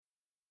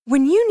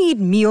When you need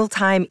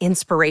mealtime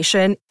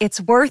inspiration,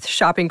 it's worth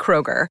shopping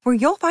Kroger, where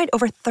you'll find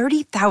over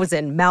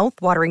 30,000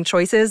 mouth-watering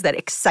choices that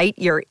excite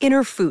your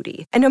inner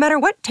foodie. And no matter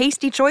what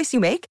tasty choice you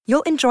make,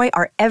 you'll enjoy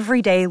our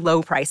everyday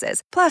low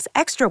prices, plus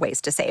extra ways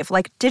to save,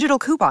 like digital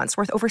coupons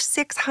worth over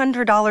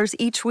 $600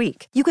 each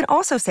week. You can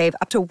also save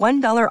up to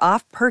 $1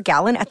 off per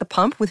gallon at the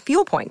pump with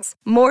fuel points.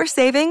 More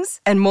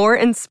savings and more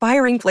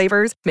inspiring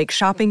flavors make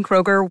shopping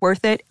Kroger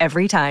worth it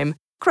every time.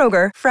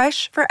 Kroger,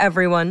 fresh for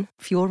everyone.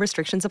 Fuel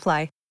restrictions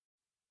apply.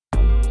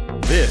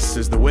 This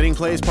is the Winning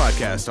Plays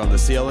Podcast on the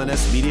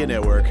CLNS Media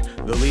Network,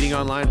 the leading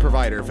online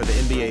provider for the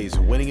NBA's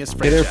winningest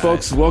franchise. Hey there,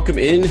 folks. Welcome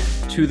in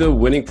to the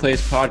Winning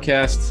Plays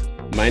Podcast.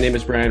 My name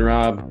is Brian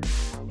Robb,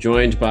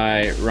 joined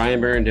by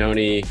Ryan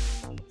Barandoni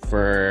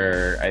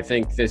for, I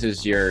think this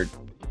is your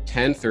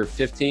 10th or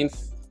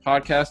 15th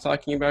podcast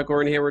talking about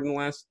Gordon Hayward in the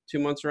last 2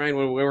 months, Ryan.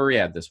 Where were we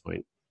at this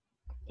point?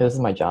 Yeah, this is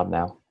my job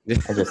now.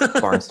 I just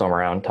barnstorm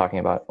around talking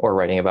about or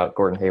writing about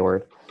Gordon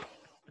Hayward.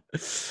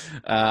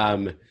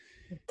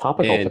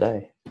 Topical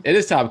today. It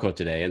is topical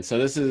today. And so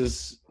this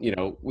is,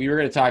 we were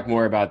going to talk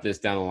more about this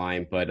down the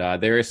line,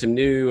 but there is some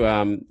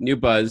new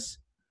buzz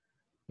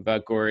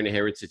about Gordon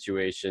Hayward's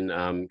situation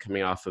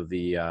coming off of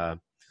the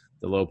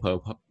Low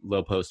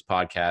Post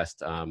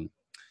podcast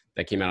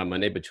that came out on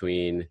Monday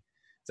between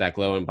Zach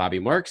Lowe and Bobby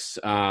Marks.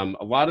 A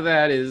lot of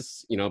that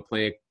is,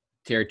 playing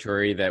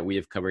territory that we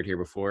have covered here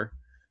before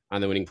on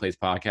the Winning Plays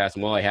Podcast.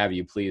 And while I have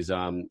you, please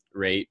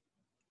rate,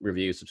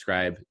 review,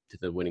 subscribe to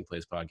the Winning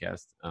Plays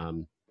Podcast.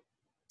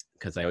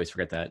 Because I always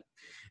forget that.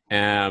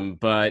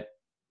 But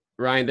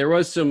Ryan, there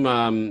was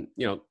some,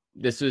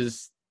 this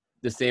is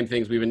the same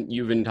things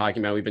you've been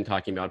talking about. We've been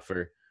talking about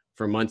for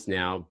months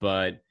now,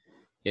 but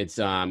it's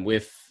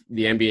with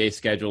the NBA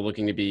schedule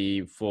looking to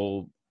be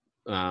full,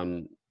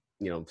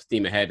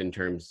 steam ahead in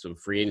terms of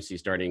free agency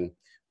starting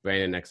by the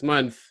end of next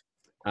month,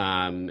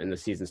 and the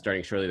season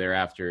starting shortly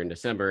thereafter in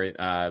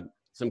December.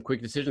 Some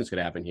quick decisions could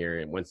happen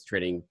here once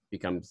trading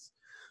becomes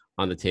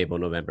on the table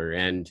in November.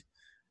 And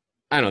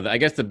I don't know. I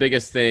guess the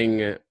biggest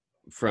thing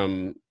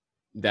from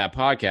that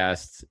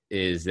podcast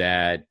is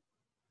that,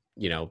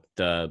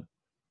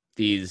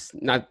 these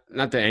not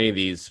that any of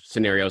these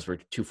scenarios were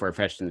too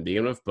far-fetched in the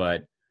beginning of,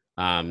 but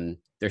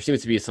there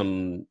seems to be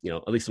some,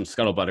 at least some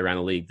scuttlebutt around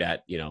the league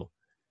that,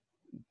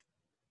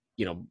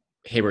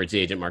 Hayward's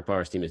agent, Mark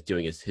Bauer's team, is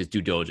doing his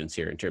due diligence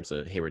here in terms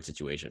of Hayward's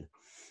situation.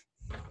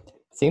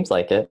 Seems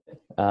like it.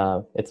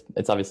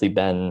 It's obviously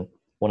been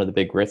one of the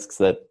big risks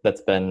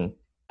that's been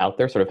out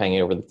there, sort of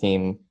hanging over the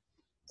team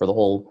for the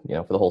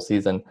whole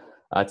season.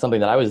 It's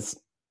something that I was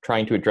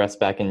trying to address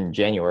back in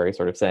January,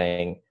 sort of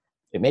saying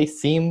it may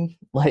seem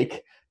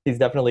like he's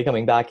definitely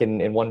coming back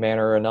in one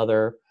manner or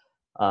another,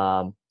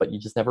 but you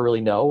just never really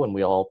know. And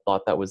we all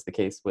thought that was the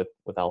case with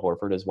Al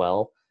Horford as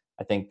well.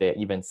 I think they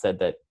even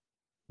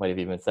might have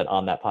even said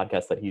on that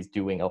podcast that he's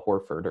doing a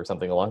Horford or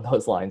something along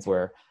those lines,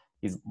 where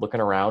he's looking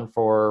around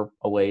for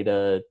a way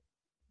to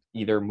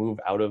either move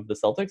out of the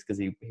Celtics because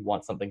he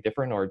wants something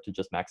different, or to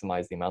just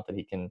maximize the amount that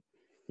he can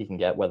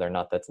get, whether or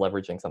not that's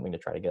leveraging something to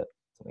try to get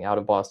something out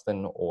of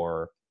Boston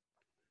or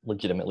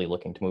legitimately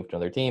looking to move to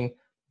another team.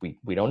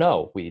 We don't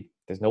know.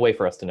 There's no way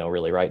for us to know,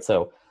 really, right?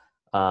 So,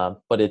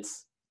 but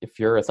if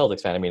you're a Celtics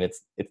fan, I mean,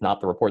 it's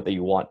not the report that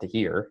you want to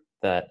hear.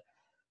 That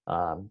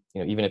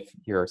even if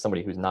you're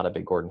somebody who's not a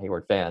big Gordon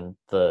Hayward fan,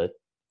 the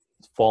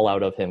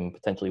fallout of him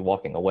potentially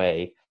walking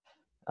away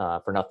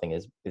for nothing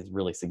is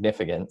really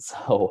significant.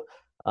 So,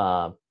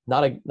 not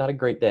a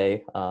great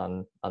day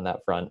on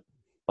that front,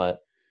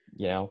 but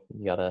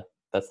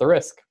that's the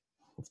risk.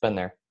 It's been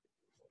there.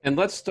 And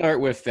let's start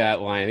with that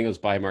line. I think it was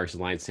by Mark's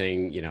line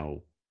saying,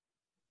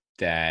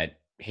 that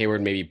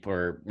Hayward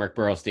or Mark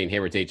Burlstein,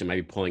 Hayward's agent, might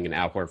be pulling an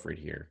Al Horford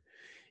here.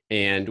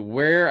 And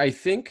where I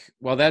think,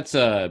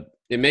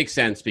 it makes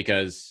sense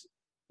because,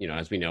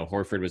 as we know,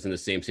 Horford was in the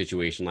same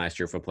situation last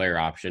year for player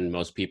option.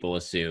 Most people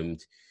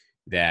assumed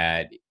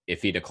that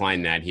if he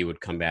declined that, he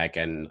would come back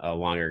and a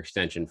longer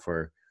extension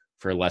for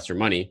lesser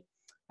money.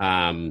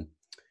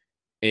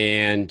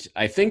 And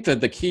I think that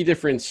the key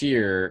difference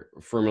here,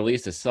 from at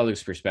least a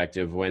Celtics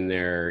perspective, when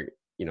they're,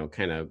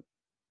 kind of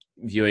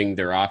viewing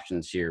their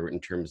options here in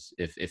terms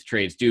if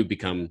trades do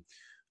become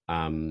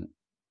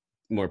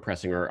more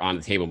pressing or on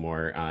the table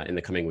more in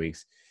the coming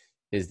weeks,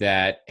 is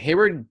that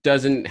Hayward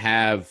doesn't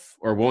have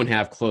or won't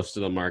have close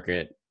to the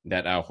market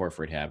that Al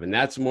Horford have. And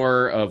that's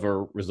more of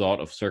a result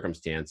of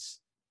circumstance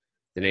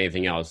than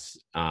anything else.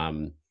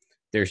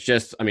 There's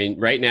just,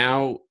 right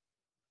now,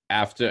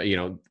 after,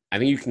 I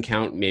think you can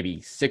count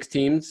maybe 6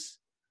 teams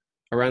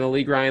around the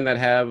league, Ryan, that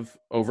have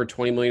over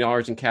 $20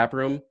 million in cap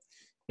room.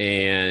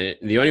 And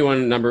the only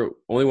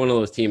one of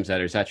those teams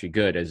that is actually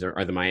good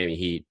are the Miami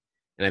Heat.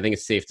 And I think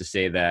it's safe to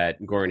say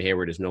that Gordon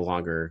Hayward is no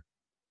longer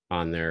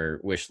on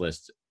their wish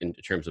list in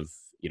terms of,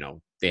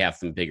 they have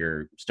some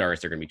bigger stars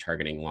they're going to be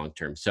targeting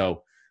long-term.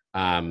 So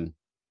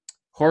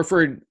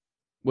Horford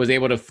was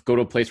able to go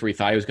to a place where he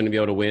thought he was going to be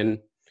able to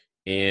win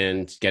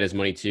and get his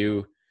money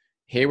too.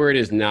 Hayward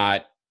is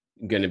not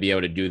going to be able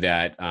to do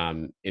that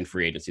in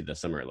free agency this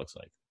summer, it looks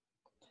like.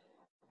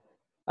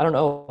 I don't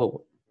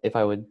know if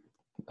I would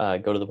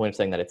go to the point of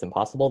saying that it's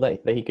impossible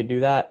that he could do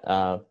that.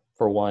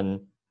 For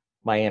one,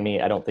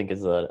 Miami, I don't think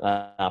is an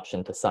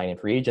option to sign in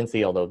free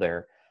agency, although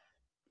there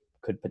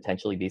could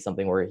potentially be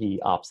something where he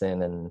opts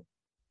in and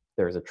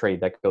there's a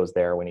trade that goes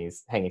there when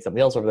he's hanging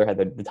something else over their head.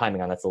 The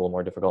timing on that's a little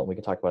more difficult, and we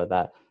can talk about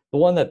that. The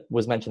one that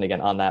was mentioned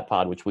again on that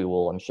pod, which we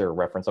will, I'm sure,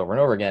 reference over and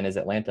over again, is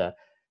Atlanta.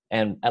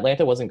 And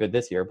Atlanta wasn't good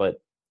this year,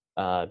 but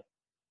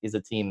is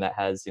a team that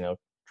has,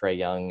 Trae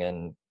Young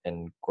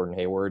and Gordon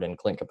Hayward and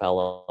Clint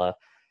Capella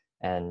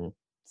and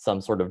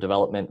some sort of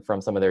development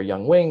from some of their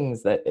young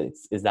wings.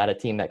 Is that a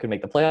team that could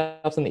make the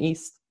playoffs in the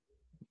East?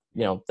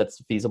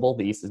 That's feasible.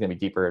 The East is going to be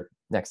deeper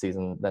next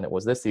season than it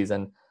was this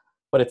season,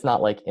 but it's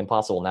not like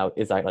impossible. Now,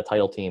 is that a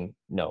title team?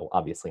 No,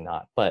 obviously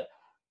not. But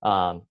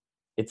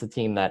it's a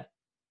team that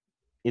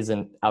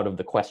isn't out of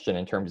the question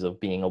in terms of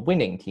being a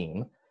winning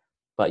team.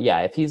 But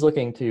yeah, if he's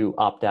looking to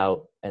opt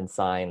out and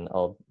sign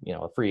a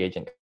free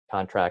agent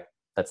contract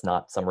that's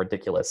not some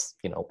ridiculous,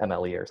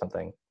 MLE or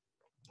something,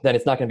 then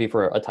it's not going to be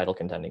for a title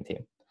contending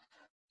team.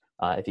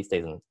 If he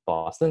stays in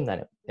Boston,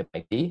 then it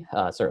might be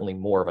certainly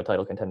more of a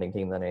title contending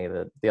team than any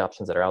of the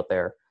options that are out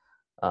there.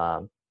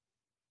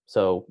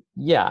 So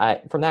yeah,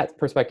 from that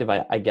perspective,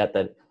 I get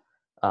that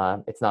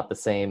it's not the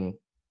same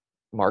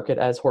market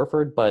as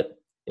Horford, but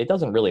it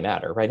doesn't really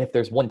matter, right? If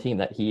there's one team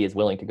that he is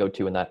willing to go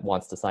to and that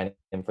wants to sign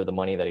him for the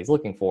money that he's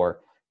looking for,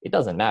 it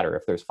doesn't matter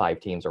if there's 5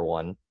 teams or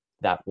one.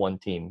 That one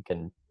team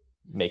can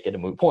make it a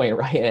moot point,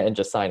 right, and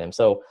just sign him.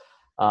 So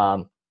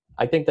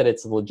I think that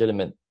it's a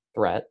legitimate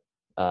threat.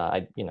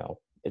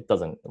 It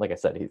doesn't, like I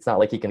said, it's not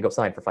like he can go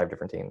sign for 5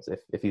 different teams.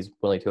 If he's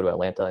willing to go to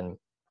Atlanta and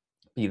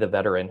be the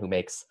veteran who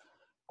makes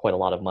quite a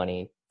lot of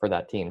money for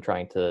that team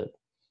trying to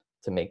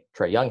make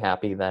Trae Young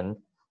happy, then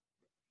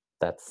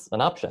that's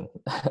an option.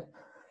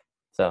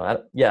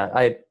 So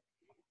I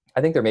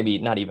think there may be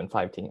not even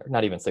 5 teams, or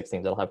not even 6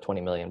 teams that'll have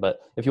 20 million. But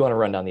if you want to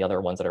run down the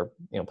other ones that are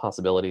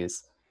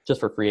possibilities just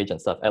for free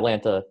agent stuff,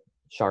 Atlanta,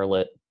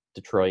 Charlotte,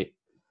 Detroit,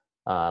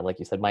 like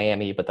you said,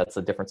 Miami, but that's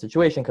a different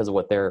situation because of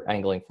what they're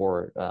angling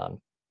for,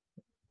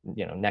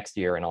 next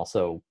year, and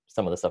also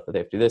some of the stuff that they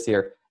have to do this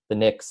year. The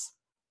Knicks,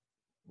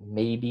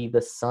 maybe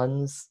the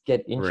Suns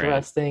get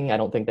interesting. Right. I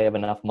don't think they have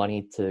enough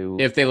money to.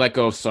 If they let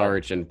go of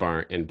Sarge and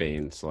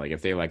Baines, like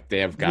if they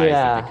have guys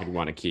that they could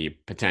want to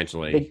keep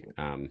potentially.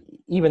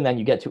 Even then,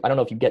 I don't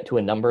know if you get to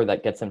a number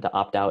that gets him to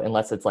opt out,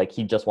 unless it's like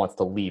he just wants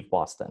to leave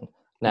Boston.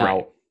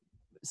 Now,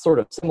 sort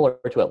of similar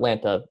to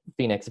Atlanta,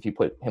 Phoenix, if you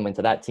put him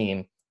into that team,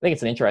 I think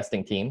it's an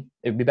interesting team.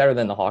 It'd be better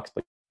than the Hawks,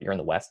 but you're in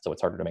the West, so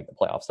it's harder to make the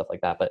playoffs, stuff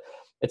like that. But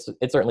it's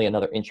certainly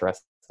another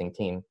interesting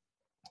team.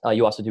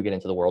 You also do get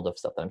into the world of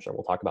stuff that I'm sure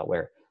we'll talk about,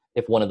 where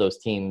if one of those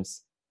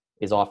teams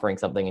is offering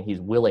something and he's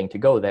willing to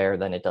go there,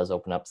 then it does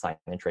open up sign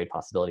and trade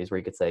possibilities where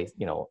you could say,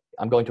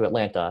 I'm going to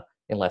Atlanta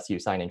unless you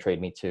sign and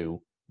trade me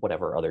to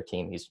whatever other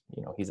team he's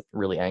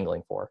really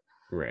angling for.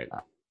 Right.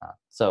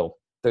 So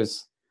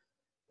there's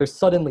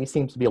suddenly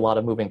seems to be a lot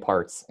of moving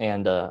parts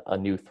and a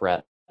new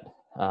threat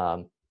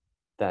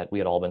that we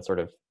had all been sort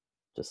of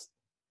just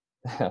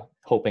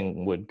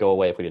hoping would go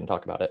away if we didn't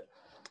talk about it.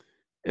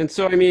 And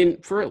so,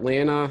 for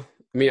Atlanta,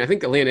 I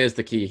think Atlanta is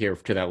the key here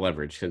to that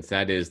leverage, since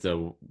that is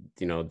the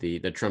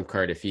trump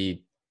card.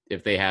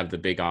 If they have the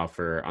big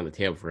offer on the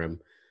table for him,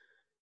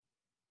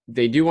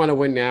 they do want to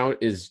win now.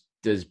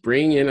 Does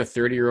bringing in a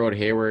 30-year-old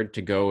Hayward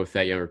to go with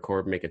that younger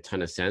core make a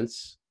ton of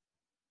sense?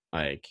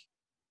 Like,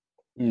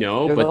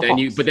 no, but then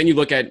you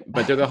look at,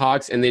 but they're the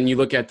Hawks, and then you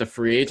look at the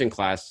free agent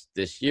class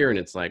this year, and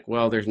it's like,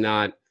 well, there's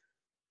not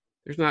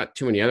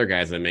too many other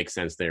guys that make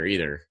sense there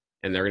either,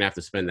 and they're gonna have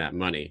to spend that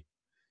money.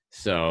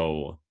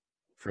 So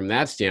from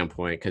that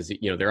standpoint, because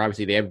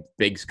they have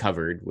bigs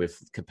covered with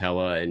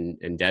Capella and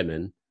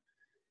Dedmon,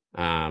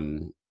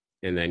 and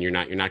then you're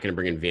not going to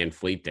bring in Van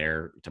Fleet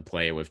there to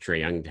play with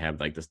Trae Young to have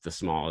like the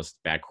smallest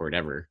backcourt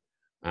ever.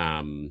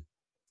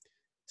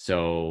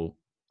 So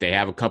they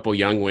have a couple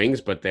young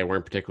wings, but they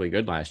weren't particularly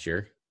good last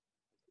year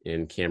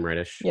in Cam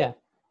Reddish. Yeah,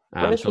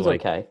 Reddish was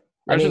okay.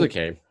 Reddish was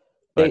okay.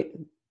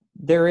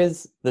 There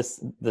is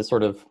this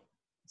sort of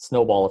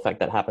snowball effect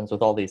that happens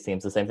with all these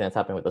teams. The same thing that's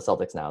happening with the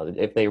Celtics now.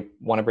 If they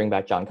want to bring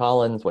back John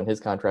Collins when his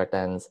contract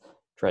ends,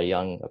 Trae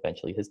Young,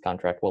 eventually his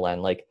contract will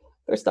end. Like,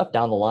 there's stuff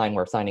down the line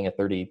where signing a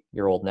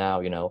 30-year-old now,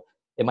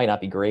 it might not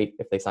be great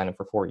if they sign him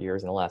for 4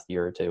 years in the last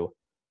year or two,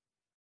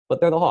 but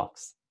they're the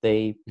Hawks.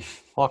 They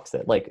Hawks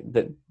it. Like,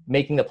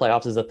 making the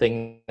playoffs is a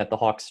thing that the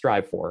Hawks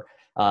strive for.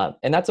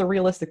 And that's a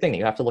realistic thing that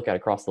you have to look at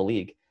across the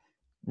league.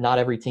 Not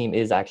every team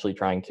is actually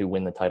trying to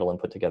win the title and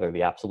put together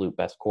the absolute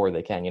best core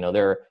they can.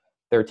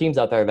 There are teams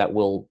out there that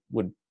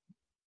would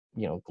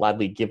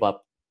gladly give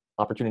up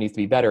opportunities to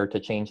be better to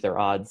change their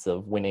odds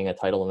of winning a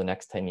title in the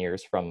next 10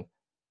 years from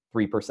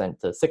 3%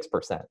 to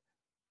 6%.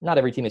 Not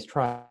every team is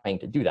trying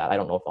to do that. I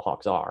don't know if the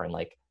Hawks are, and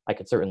I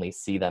could certainly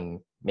see them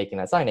making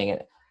that signing.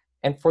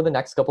 And for the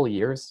next couple of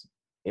years,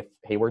 if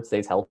Hayward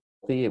stays healthy,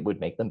 it would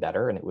make them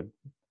better, and it would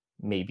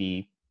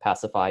maybe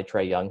pacify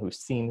Trae Young, who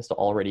seems to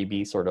already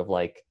be sort of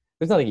like,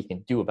 there's nothing he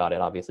can do about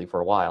it, obviously, for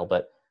a while,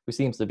 but who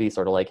seems to be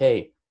sort of like,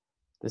 hey,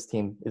 this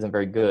team isn't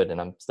very good and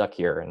I'm stuck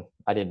here and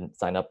I didn't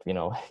sign up,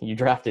 you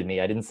drafted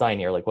me, I didn't sign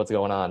here, like what's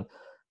going on?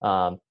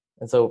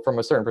 And so from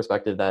a certain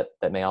perspective,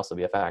 that may also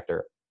be a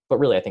factor. But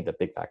really, I think the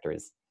big factor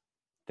is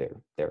they're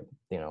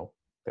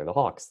they're the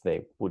Hawks.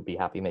 They would be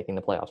happy making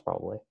the playoffs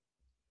probably.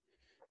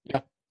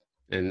 Yeah.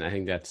 And I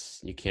think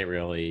you can't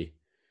really,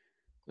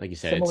 like you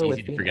said, Similar it's with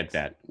easy to Phoenix. forget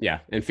that. Yeah.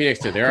 And Phoenix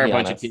too. There are a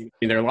bunch of honest. teams. I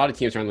mean, there are a lot of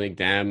teams around the league,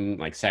 them,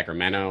 like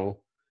Sacramento.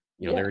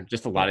 There are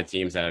just a lot of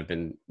teams that have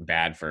been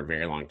bad for a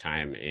very long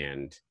time.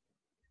 And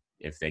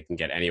if they can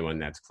get anyone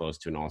that's close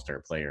to an all-star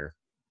player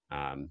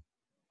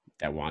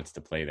that wants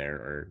to play there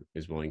or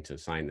is willing to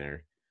sign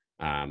there.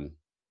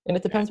 And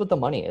it depends what the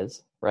money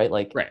is, right?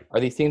 Like, are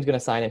these teams going to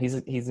sign him? He's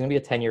going to be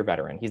a 10-year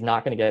veteran. He's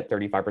not going to get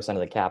 35% of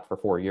the cap for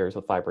 4 years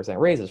with 5%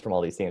 raises from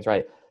all these teams,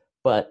 right?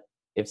 But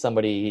if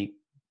somebody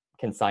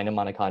can sign him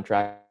on a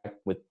contract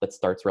that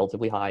starts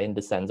relatively high and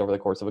descends over the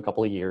course of a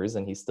couple of years,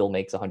 and he still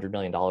makes $100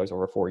 million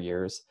over 4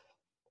 years,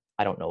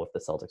 I don't know if the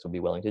Celtics would be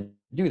willing to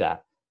do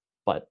that.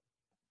 But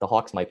the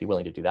Hawks might be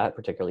willing to do that,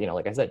 particularly,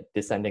 like I said,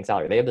 descending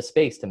salary. They have the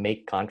space to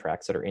make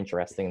contracts that are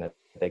interesting that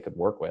they could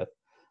work with.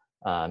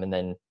 And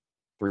then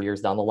 3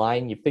 years down the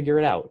line, you figure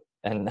it out.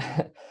 And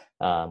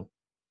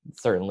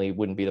certainly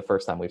wouldn't be the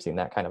first time we've seen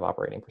that kind of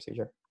operating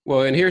procedure.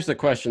 Well, and here's the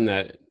question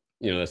that,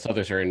 the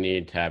Celtics are going to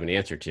need to have an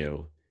answer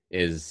to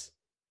is,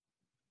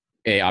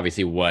 A,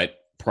 obviously, what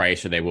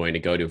price are they willing to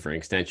go to for an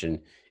extension?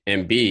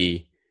 And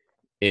B,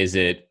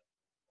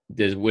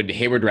 would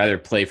Hayward rather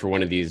play for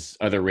one of these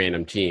other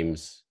random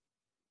teams,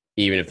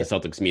 even if the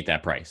Celtics meet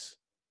that price?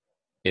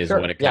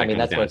 What it kind of comes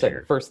that's down what I said.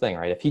 to. First thing,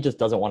 right? If he just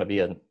doesn't want to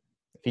be on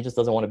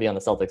the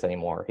Celtics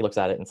anymore, he looks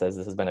at it and says,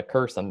 "This has been a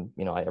curse. I'm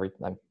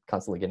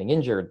constantly getting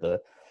injured.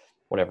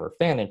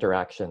 Fan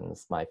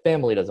interactions. My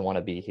family doesn't want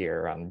to be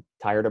here. I'm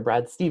tired of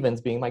Brad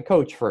Stevens being my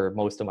coach for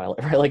most of my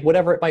life." Right? Like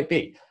whatever it might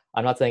be.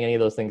 I'm not saying any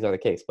of those things are the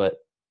case, but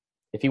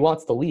if he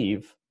wants to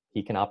leave,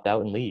 he can opt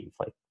out and leave.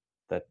 Like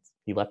that,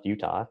 he left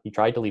Utah. He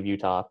tried to leave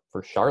Utah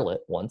for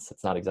Charlotte once.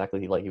 It's not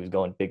exactly like he was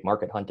going big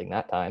market hunting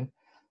that time.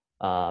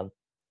 And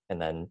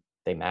then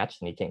they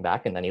matched and he came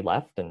back and then he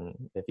left.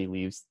 And if he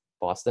leaves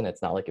Boston,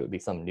 it's not like it would be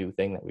some new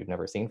thing that we've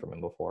never seen from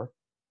him before.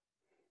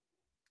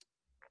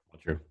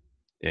 True.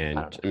 And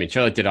I mean,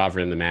 Charlotte did offer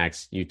him the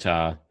max.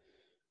 Utah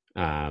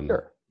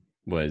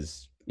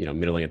was,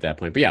 middling at that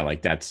point. But yeah,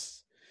 like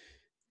that's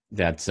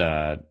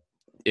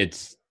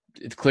it's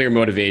clear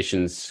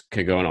motivations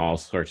could go in all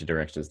sorts of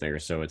directions there.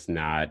 So it's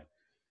not,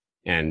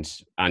 and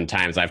on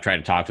times I've tried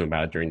to talk to him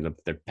about it during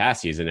the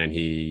past season, and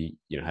he,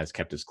 has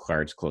kept his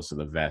cards close to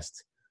the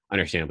vest,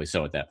 understandably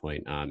so at that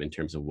point, in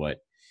terms of what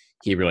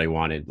he really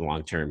wanted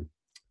long term.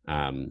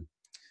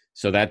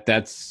 So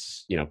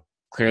that's,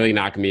 clearly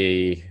not going to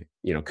be,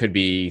 could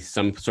be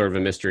some sort of a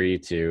mystery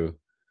to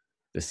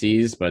the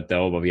C's, but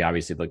they'll be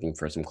obviously looking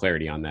for some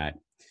clarity on that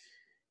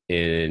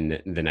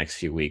in the next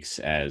few weeks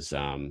as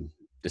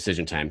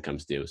decision time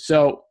comes due.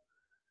 So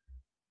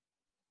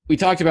we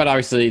talked about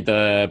obviously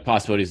the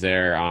possibilities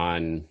there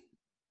on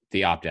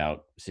the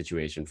opt-out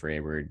situation for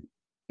Hayward.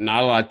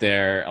 Not a lot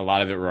there. A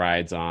lot of it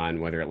rides on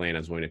whether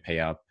Atlanta's willing to pay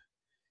up.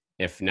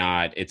 If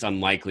not, it's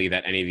unlikely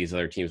that any of these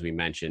other teams we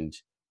mentioned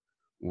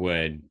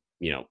would,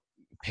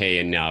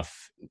 pay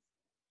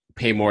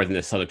more than the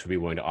Celtics would be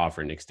willing to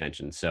offer an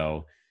extension.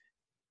 So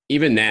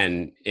even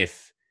then,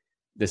 if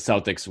the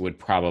Celtics would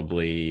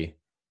probably,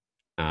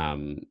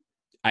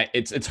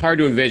 it's hard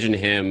to envision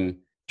him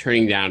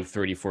turning down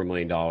 $34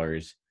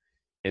 million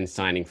and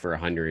signing for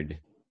 $100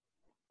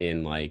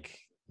 in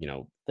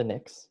the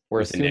Knicks.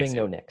 We're assuming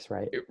no Knicks,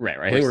 right?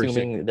 Right. We're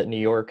assuming that New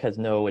York has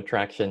no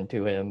attraction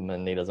to him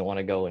and he doesn't want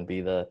to go and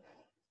be the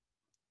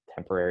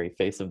temporary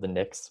face of the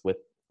Knicks with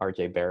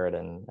RJ Barrett.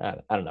 And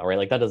I don't know, right?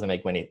 Like that doesn't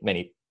make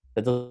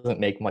that doesn't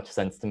make much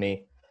sense to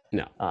me.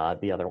 No.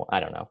 The other one, I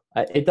don't know.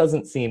 It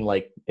doesn't seem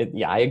like it.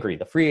 Yeah, I agree.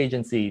 The free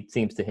agency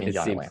seems to hinge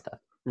on Atlanta.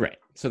 Right.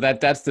 So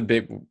that's the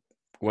big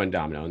one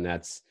domino. And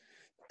that's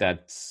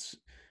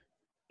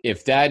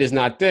if that is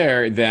not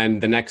there, then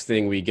the next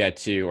thing we get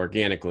to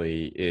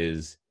organically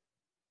is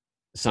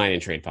sign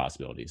and trade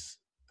possibilities.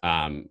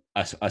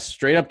 A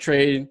straight up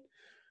trade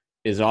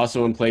is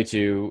also in play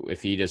too.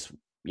 If he just,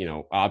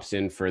 opts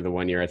in for the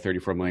 1 year at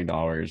 $34 million,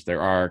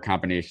 there are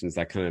combinations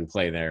that come in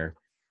play there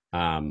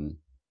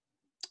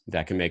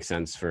that can make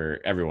sense for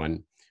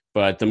everyone.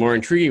 But the more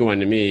intriguing one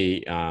to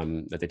me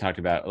that they talked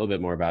about a little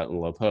bit more about in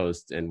the low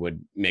post and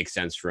would make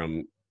sense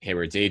from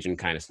Hayward's agent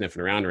kind of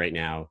sniffing around right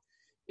now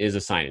is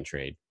a sign and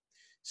trade.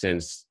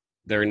 Since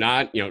they're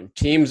not,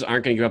 teams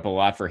aren't going to give up a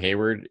lot for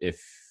Hayward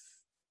if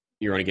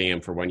you're only getting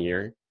him for 1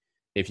 year.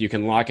 If you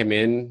can lock him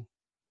in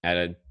at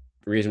a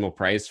reasonable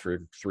price for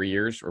 3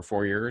 years or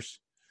 4 years,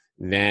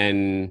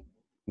 then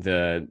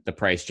the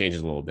price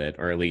changes a little bit,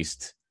 or at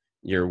least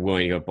you're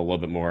willing to go up a little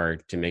bit more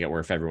to make it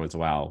worth every once in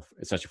a while,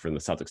 especially from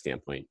the Celtics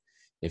standpoint,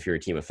 if you're a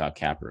team without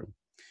cap room.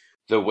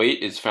 The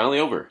wait is finally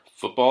over.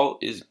 Football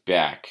is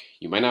back.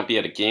 You might not be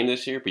at a game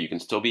this year, but you can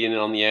still be in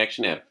on the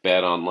action at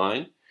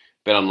BetOnline.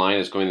 BetOnline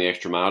is going the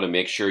extra mile to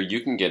make sure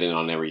you can get in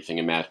on everything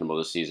imaginable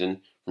this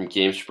season, from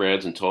game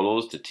spreads and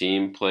totals to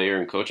team, player,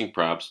 and coaching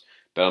props.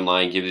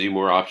 BetOnline gives you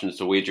more options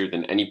to wager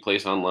than any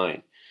place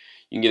online.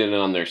 You can get in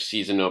on their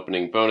season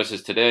opening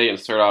bonuses today and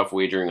start off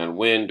wagering on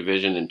win,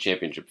 division, and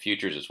championship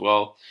futures as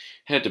well.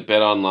 Head to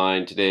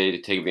BetOnline today to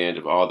take advantage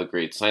of all the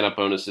great sign-up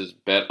bonuses.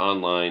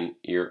 BetOnline,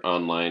 your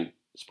online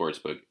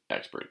sportsbook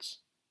experts.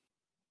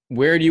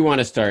 Where do you want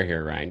to start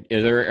here, Ryan?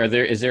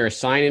 Is there a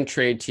sign and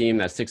trade team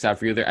that sticks out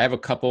for you there? I have a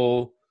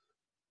couple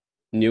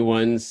new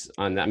ones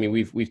on that. I mean,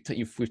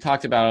 we've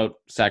talked about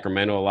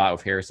Sacramento a lot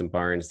with Harrison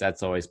Barnes.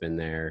 That's always been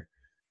there.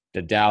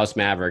 The Dallas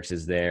Mavericks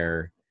is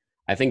there.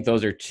 I think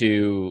those are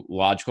two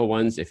logical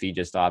ones if he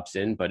just opts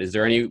in. But is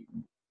there anything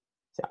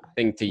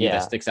to you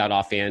that sticks out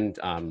offhand?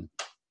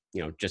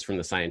 Just from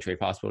the sign and trade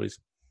possibilities.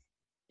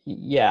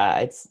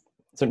 Yeah,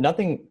 so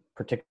nothing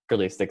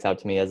particularly sticks out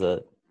to me as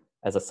a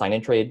sign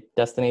and trade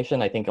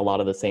destination. I think a lot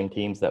of the same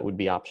teams that would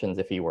be options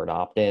if he were to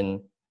opt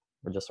in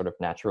would just sort of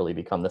naturally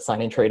become the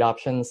sign and trade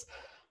options.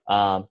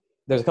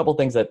 There's a couple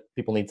things that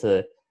people need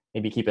to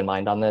maybe keep in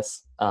mind on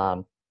this.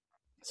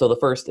 So the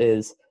first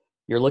is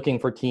you're looking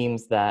for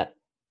teams that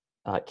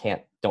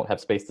don't have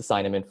space to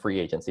sign him in free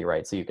agency,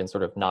 right? So you can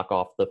sort of knock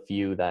off the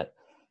few that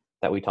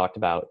we talked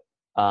about.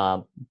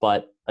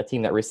 But a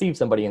team that receives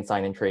somebody in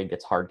sign and trade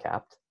gets hard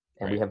capped.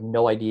 And we have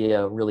no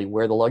idea really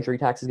where the luxury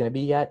tax is going to be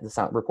yet.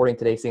 The reporting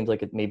today seems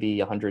like it may be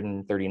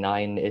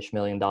 $139-ish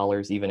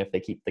million, even if they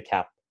keep the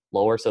cap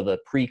lower. So the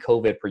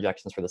pre-COVID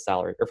projections for the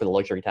salary or for the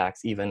luxury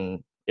tax,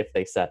 even if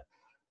they set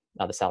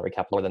the salary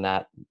cap lower than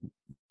that,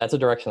 that's a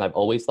direction I've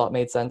always thought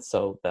made sense.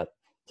 So that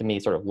to me,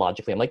 sort of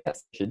logically, I'm like,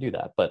 yes, you should do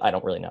that, but I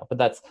don't really know. But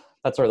that's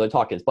sort of the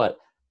talk is. But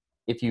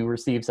if you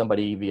receive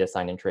somebody via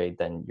sign and trade,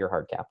 then you're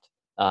hard capped.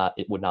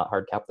 It would not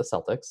hard cap the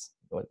Celtics.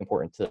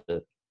 Important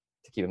to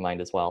keep in mind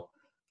as well.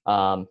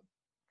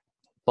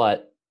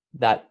 But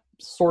that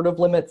sort of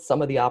limits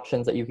some of the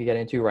options that you could get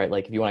into, right?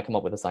 Like if you want to come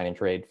up with a sign and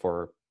trade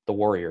for the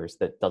Warriors,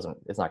 it's not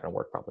going to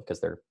work probably because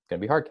they're going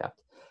to be hard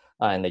capped,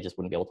 and they just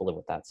wouldn't be able to live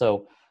with that.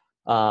 So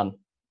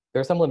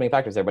there are some limiting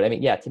factors there. But I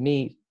mean, yeah, to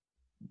me,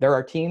 there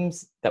are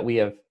teams that we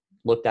have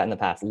looked at in the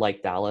past,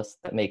 like Dallas,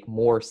 that make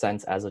more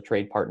sense as a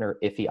trade partner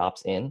if he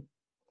opts in.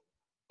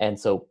 And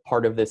so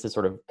part of this is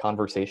sort of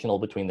conversational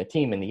between the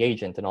team and the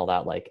agent and all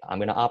that. Like, I'm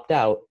going to opt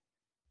out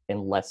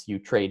unless you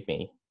trade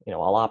me.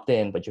 I'll opt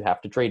in, but you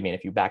have to trade me. And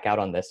if you back out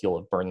on this, you'll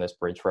have burned this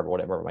bridge forever,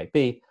 whatever it might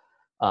be.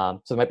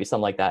 So there might be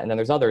something like that. And then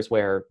there's others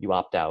where you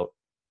opt out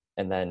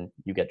and then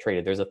you get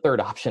traded. There's a third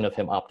option of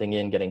him opting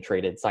in, getting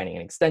traded, signing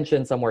an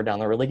extension somewhere down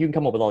the road. Like you can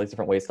come up with all these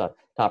different ways to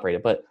operate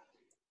it. But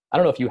I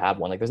don't know if you have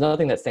one. Like there's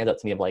nothing that stands out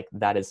to me of like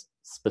that is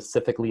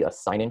specifically a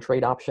sign and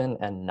trade option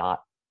and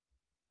not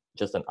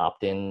just an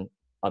opt-in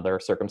other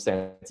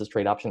circumstances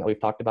trade option that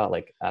we've talked about.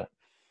 Like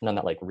none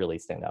that like really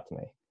stand out to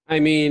me. I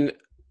mean,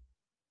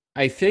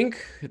 I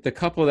think the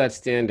couple that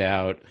stand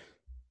out,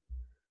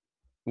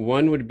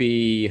 one would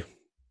be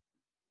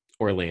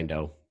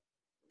Orlando,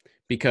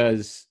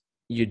 because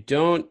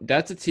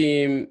that's a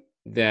team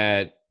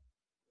that,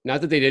 not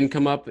that they didn't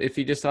come up if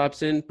he just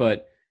opts in,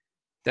 but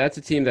that's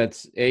a team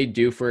that's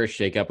due for a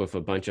shakeup with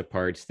a bunch of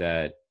parts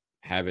that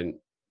haven't,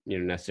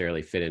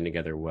 necessarily fit in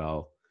together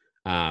well.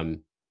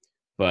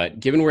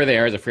 But given where they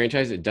are as a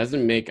franchise, it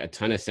doesn't make a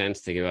ton of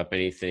sense to give up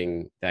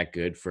anything that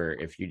good for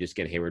if you just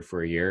get Hayward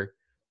for a year.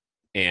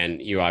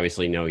 And you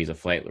obviously know he's a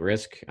flight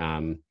risk.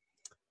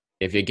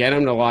 If you get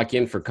him to lock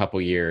in for a couple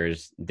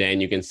years,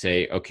 then you can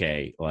say,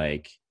 okay,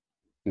 like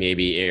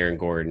maybe Aaron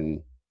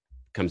Gordon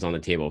comes on the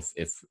table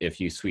if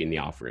you sweeten the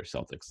offer of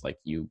Celtics, like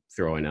you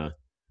throw in a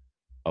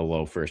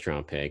low first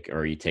round pick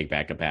or you take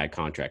back a bad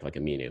contract like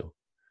Aminu.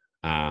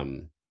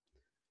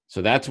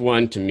 So that's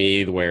one to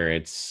me where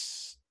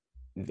it's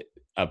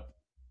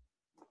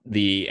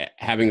the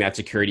having that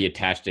security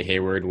attached to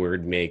Hayward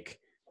would make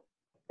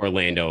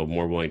Orlando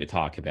more willing to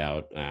talk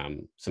about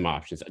some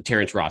options.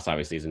 Terrence Ross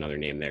obviously is another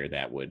name there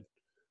that would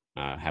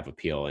have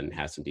appeal and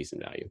has some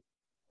decent value.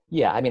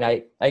 Yeah, I mean,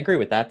 I agree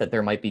with that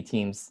there might be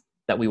teams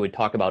that we would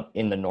talk about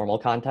in the normal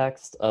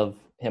context of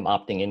him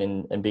opting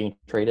in and being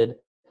traded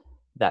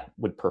that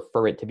would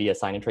prefer it to be a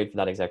sign and trade for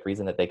that exact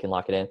reason that they can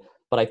lock it in.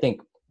 But I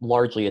think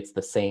largely it's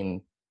the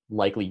same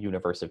likely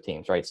universe of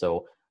teams, right?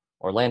 So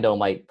Orlando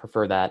might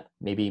prefer that.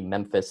 Maybe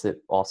Memphis,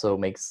 it also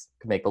could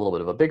make a little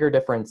bit of a bigger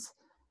difference.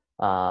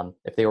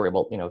 If they were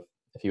able,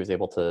 if he was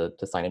able to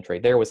sign and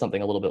trade there with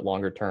something a little bit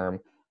longer term.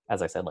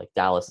 As I said, like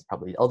Dallas is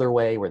probably the other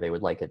way where they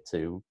would like it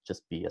to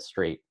just be a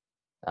straight,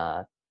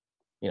 the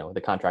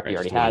contract he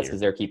already has because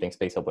they're keeping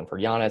space open for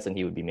Giannis and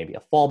he would be maybe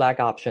a fallback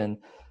option.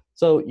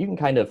 So you can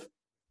kind of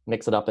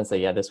mix it up and say,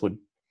 yeah, this would,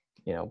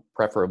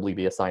 preferably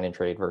be a sign and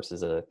trade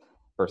versus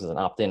an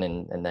opt-in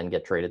and then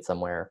get traded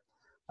somewhere.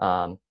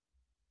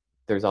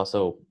 There's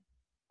also,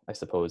 I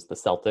suppose, the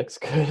Celtics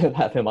could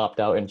have him opt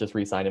out and just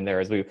re-sign him there.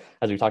 As we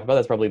talked about,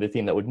 that's probably the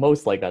team that would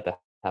most like that to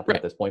happen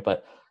at this point.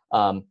 But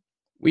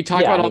we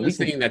talked about all this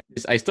thing that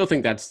I still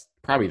think that's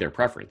probably their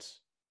preference.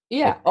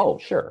 Yeah. Oh,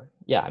 sure.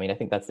 Yeah. I mean, I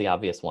think that's the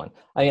obvious one.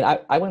 I mean,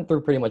 I went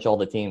through pretty much all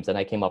the teams and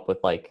I came up with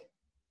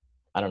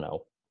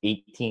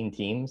 18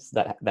 teams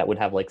that would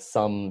have like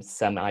some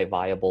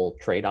semi-viable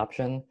trade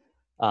option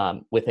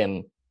with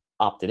him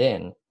opted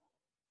in.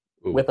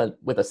 Ooh.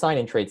 with a sign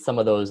and trade, some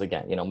of those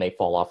again, may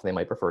fall off and they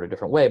might prefer it a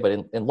different way. But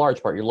in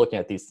large part, you're looking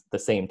at the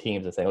same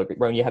teams and saying, look,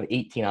 when you have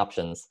 18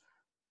 options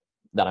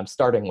that I'm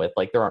starting with,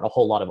 like there aren't a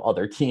whole lot of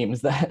other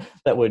teams that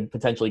would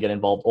potentially get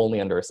involved only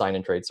under a sign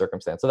and trade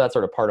circumstance. So that's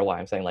sort of part of why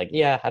I'm saying, like,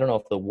 yeah, I don't know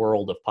if the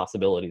world of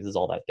possibilities is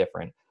all that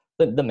different.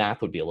 The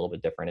math would be a little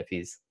bit different if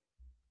he's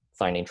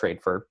signing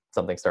trade for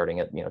something starting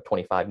at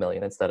 25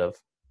 million instead of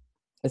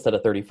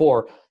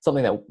 34.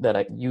 Something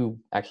that you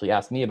actually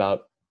asked me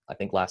about, I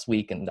think last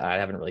week, and I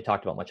haven't really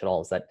talked about much at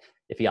all, is that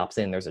if he opts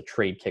in, there's a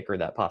trade kicker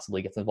that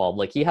possibly gets involved.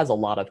 Like he has a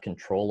lot of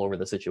control over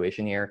the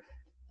situation here,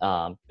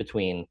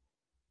 between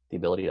the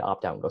ability to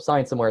opt out and go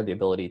sign somewhere, the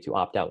ability to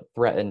opt out,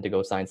 threaten to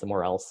go sign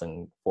somewhere else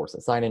and force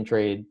a sign and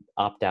trade,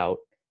 opt out,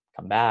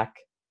 come back,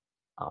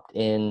 opt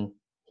in.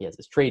 He has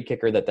his trade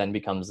kicker that then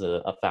becomes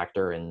a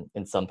factor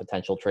in some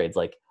potential trades.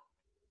 Like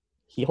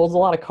he holds a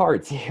lot of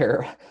cards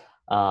here.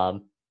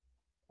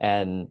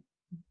 And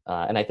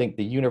I think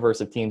the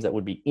universe of teams that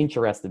would be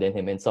interested in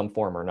him in some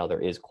form or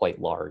another is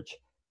quite large,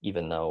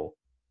 even though,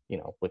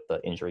 with the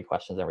injury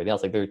questions and everything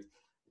else, like there's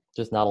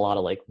just not a lot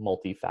of like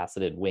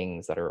multifaceted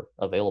wings that are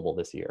available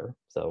this year.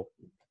 So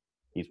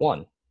he's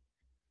one.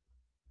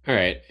 All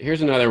right,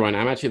 here's another one.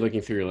 I'm actually looking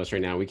through your list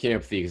right now. We came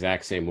up with the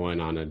exact same one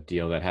on a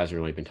deal that hasn't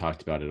really been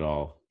talked about at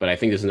all. But I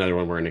think there's another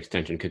one where an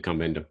extension could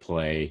come into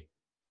play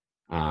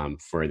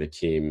for the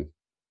team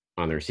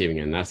on the receiving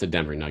end. That's the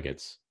Denver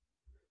Nuggets.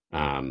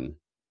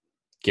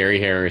 Gary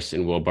Harris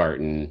and Will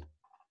Barton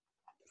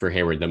for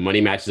Hayward. The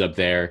money matches up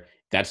there.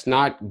 That's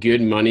not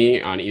good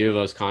money on either of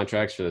those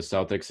contracts for the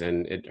Celtics,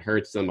 and it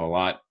hurts them a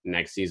lot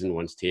next season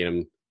once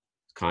Tatum's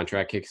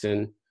contract kicks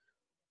in.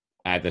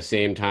 At the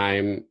same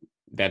time,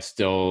 that's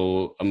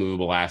still a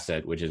movable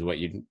asset, which is what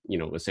you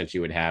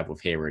essentially would have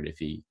with Hayward if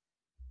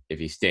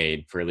he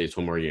stayed for at least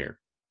one more year.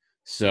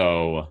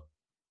 So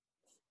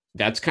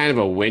that's kind of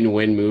a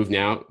win-win move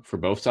now for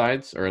both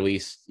sides, or at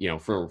least,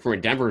 from a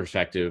Denver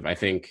perspective, I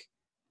think,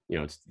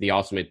 it's the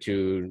ultimate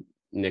 2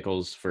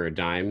 nickels for a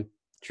dime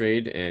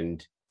trade,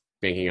 and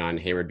banking on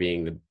Hayward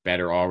being the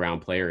better all-around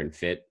player and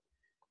fit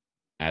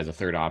as a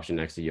third option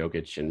next to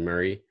Jokic and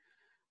Murray.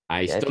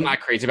 Still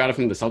not crazy about it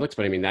from the Celtics,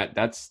 but I mean,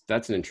 that's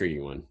an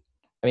intriguing one.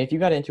 I mean, if you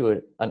got into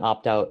an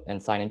opt-out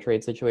and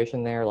sign-and-trade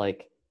situation there,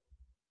 like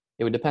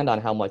it would depend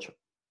on how much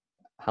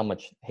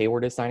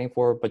Hayward is signing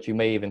for, but you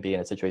may even be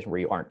in a situation where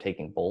you aren't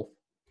taking both,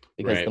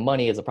 because right. The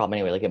money is a problem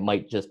anyway. Like it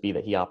might just be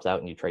that he opts out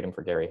and you trade him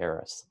for Gary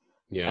Harris.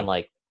 Yeah. And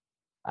like,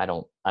 I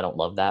don't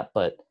love that,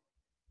 but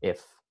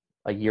if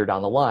a year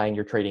down the line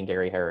you're trading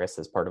Gary Harris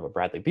as part of a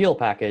Bradley Beal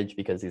package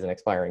because he's an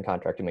expiring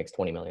contract who makes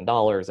 $20 million,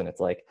 and it's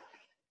like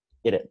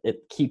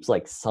it keeps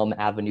like some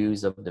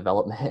avenues of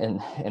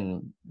development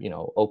and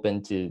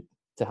open to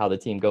how the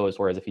team goes.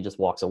 Whereas if he just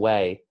walks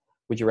away,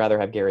 would you rather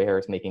have Gary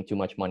Harris making too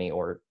much money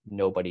or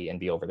nobody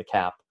and be over the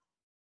cap?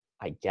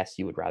 I guess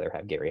you would rather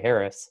have Gary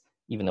Harris,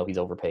 even though he's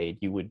overpaid.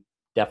 You would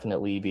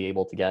definitely be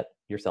able to get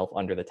yourself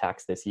under the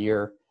tax this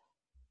year.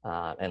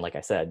 And like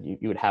I said,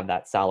 you would have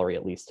that salary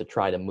at least to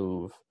try to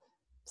move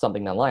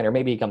something down the line. Or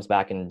maybe he comes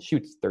back and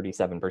shoots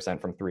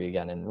 37% from 3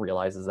 again and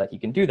realizes that he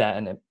can do that,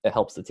 and it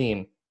helps the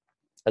team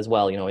as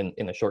well,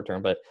 in the short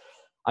term. But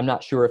I'm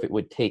not sure if it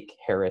would take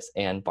Harris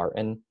and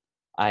Barton.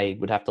 I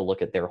would have to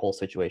look at their whole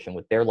situation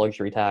with their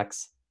luxury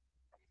tax,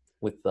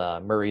 with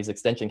Murray's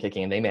extension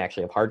kicking, and they may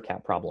actually have hard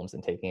cap problems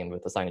in taking him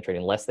with the sign and trade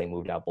unless they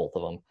moved out both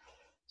of them.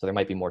 So there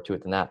might be more to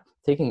it than that.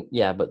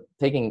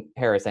 Taking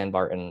Harris and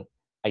Barton,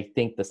 I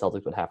think the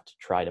Celtics would have to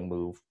try to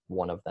move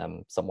one of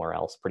them somewhere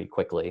else pretty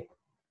quickly,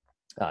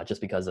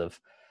 just because of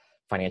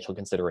financial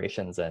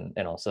considerations and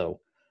also,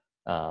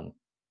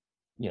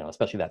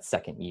 especially that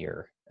second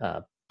year.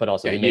 But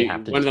also they may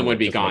have to. One of them would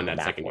be gone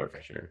that second year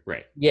for sure,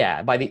 right?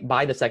 Yeah, by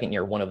the second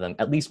year,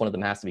 at least one of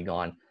them has to be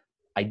gone.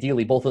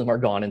 Ideally, both of them are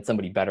gone, and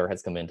somebody better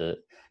has come in to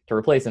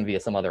replace them via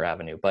some other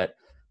avenue. But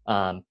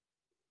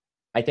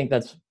I think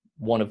that's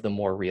one of the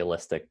more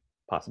realistic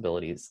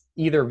possibilities,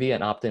 either via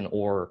an opt-in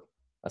or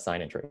a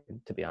sign and trade,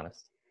 to be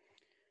honest.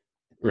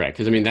 Right,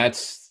 because I mean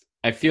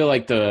I feel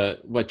like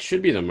what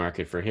should be the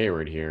market for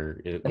Hayward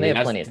here. They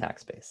have plenty of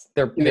tax space.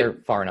 They're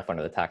far enough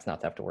under the tax not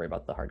to have to worry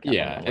about the hard cap.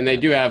 Yeah, and they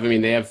do have. I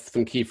mean, they have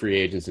some key free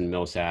agents in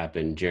Millsap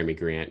and Jeremy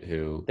Grant,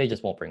 who they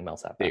just won't bring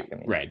Millsap back.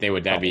 Right, they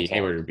would. That'd be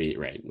Hayward would be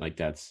right. Like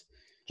that's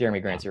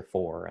Jeremy Grant's your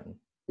 4, and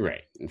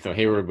right. And so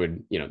Hayward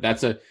would.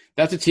 That's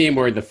a team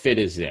where the fit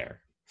is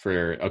there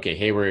for. Okay,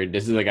 Hayward.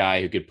 This is a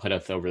guy who could put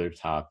us over the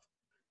top.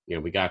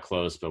 We got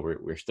close, but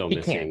we're still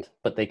missing. Can't,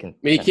 but they can. I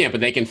mean, he can't,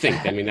 but they can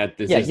think. I mean, that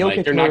this is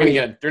like they're not going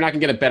to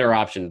get a better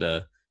option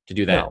to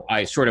do that. No.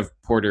 By sort of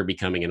Porter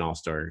becoming an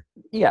all-star.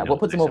 Yeah, what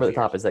puts him over the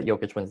top is that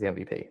Jokic wins the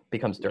MVP,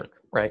 becomes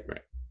Dirk, right?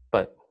 Right.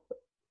 But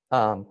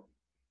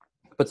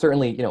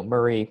certainly,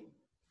 Murray,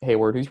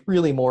 Hayward, who's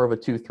really more of a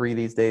 2-3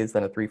 these days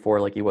than a 3-4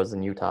 like he was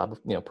in Utah,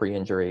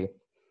 pre-injury,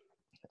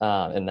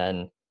 and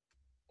then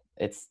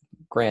it's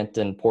Grant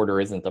and Porter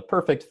isn't the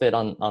perfect fit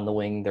on the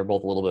wing. They're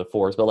both a little bit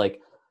 4s, but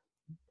like.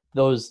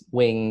 Those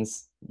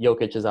wings,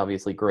 Jokic is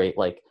obviously great.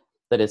 Like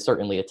that is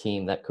certainly a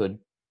team that could,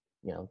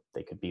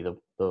 they could be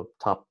the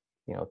top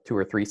 2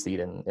 or 3 seed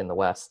in the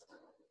West.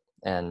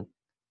 And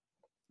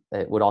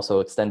it would also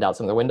extend out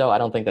some of the window. I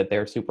don't think that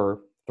they're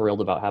super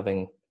thrilled about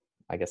having,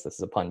 I guess this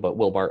is a pun, but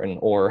Will Barton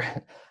or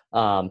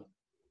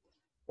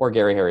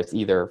Gary Harris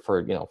either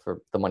for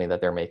the money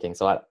that they're making.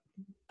 So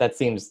that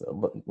seems,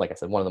 like I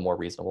said, one of the more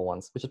reasonable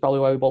ones, which is probably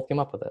why we both came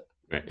up with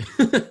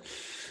it.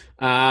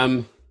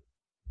 Right.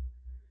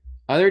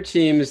 Other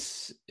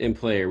teams in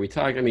play.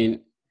 The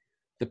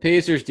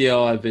Pacers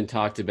deal have been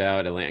talked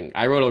about.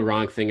 I wrote a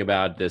wrong thing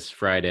about this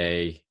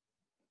Friday.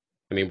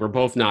 We're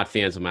both not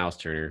fans of Miles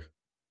Turner.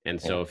 And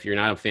so if you're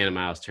not a fan of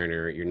Miles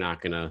Turner, you're not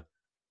going to,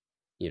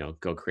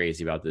 go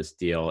crazy about this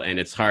deal. And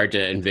it's hard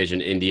to envision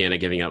Indiana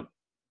giving up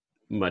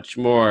much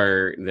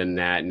more than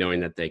that, knowing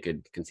that they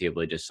could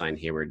conceivably just sign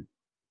Hayward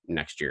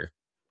next year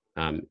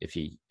if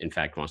he, in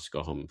fact, wants to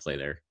go home and play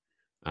there.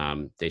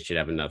 They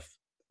should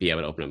be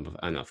able to open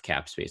up enough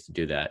cap space to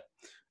do that.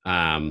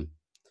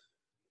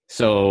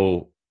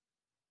 So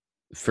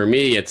for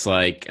me, it's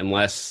like,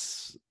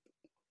 unless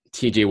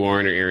TJ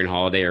Warren or Aaron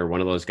Holiday or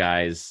one of those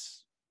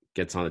guys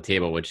gets on the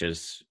table, which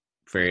is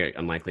very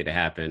unlikely to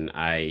happen,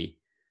 I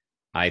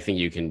think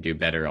you can do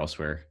better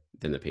elsewhere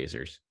than the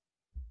Pacers.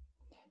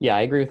 Yeah,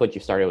 I agree with what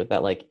you started with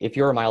that. Like, if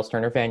you're a Miles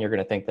Turner fan, you're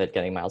going to think that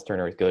getting Miles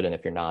Turner is good. And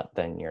if you're not,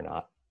 then you're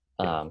not.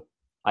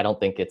 I don't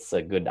think it's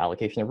a good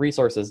allocation of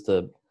resources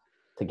to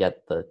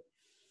get the,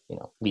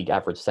 league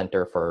average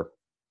center for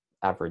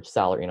average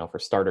salary, for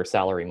starter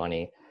salary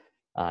money,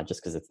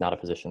 just because it's not a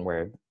position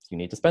where you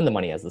need to spend the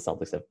money, as the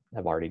Celtics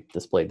have already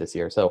displayed this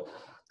year. So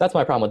that's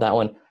my problem with that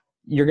one.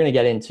 You're going to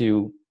get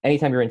into,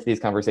 anytime you're into these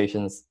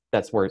conversations,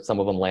 that's where some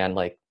of them land.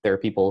 Like, there are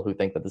people who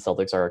think that the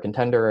Celtics are a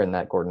contender and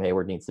that Gordon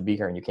Hayward needs to be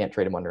here and you can't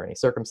trade him under any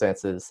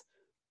circumstances.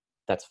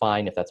 That's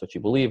fine if that's what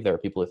you believe. There are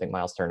people who think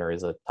Miles Turner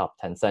is a top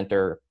 10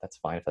 center. That's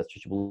fine if that's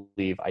what you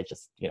believe. I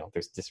just,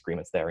 there's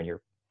disagreements there, and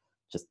you're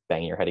just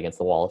banging your head against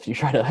the wall if you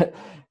try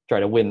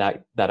to win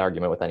that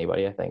argument with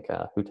anybody, I think,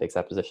 who takes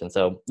that position.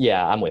 So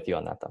yeah, I'm with you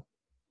on that though.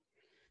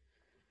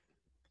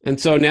 And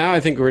so now I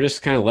think we're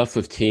just kind of left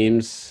with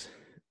teams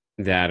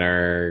that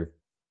are,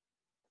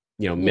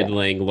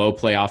 middling, low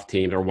playoff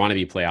teams or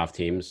wannabe playoff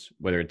teams,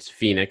 whether it's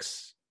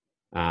Phoenix.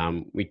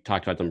 We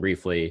talked about them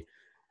briefly.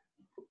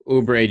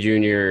 Oubre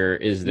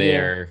Jr. is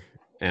there.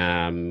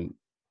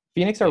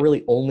 Phoenix are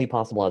really only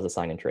possible as a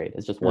sign and trade.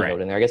 It's just one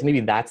note in there. I guess maybe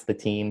that's the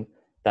team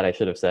that I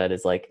should have said,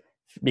 is like,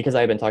 because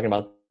I've been talking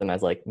about them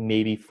as like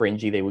maybe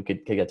fringy, they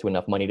could get to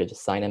enough money to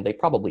just sign him. They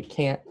probably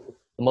can't.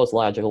 The most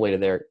logical way to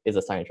there is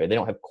a sign and trade. They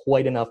don't have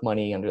quite enough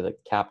money under the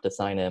cap to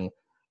sign him,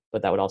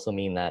 but that would also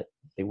mean that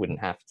they wouldn't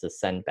have to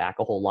send back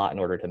a whole lot in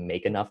order to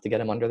make enough to get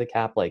him under the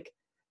cap. Like,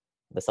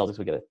 the Celtics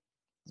would get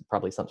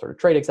probably some sort of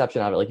trade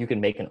exception out of it. Like, you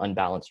can make an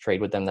unbalanced trade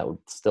with them that would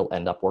still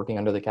end up working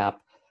under the cap.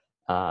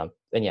 And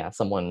yeah,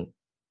 someone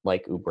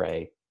like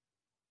Oubre.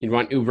 You'd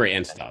want Oubre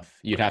and stuff.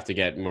 You'd have to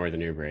get more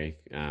than Oubre.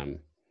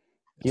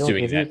 Is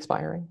he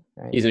expiring?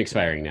 Right? He's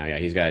expiring now. Yeah,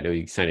 he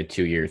signed a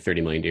 2-year,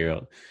 $30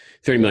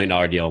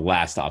 million deal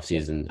last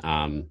offseason.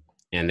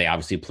 And they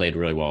obviously played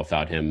really well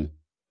without him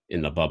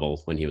in the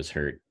bubble when he was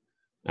hurt.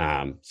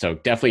 So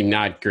definitely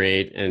not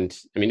great. And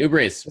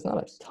Oubre is, there's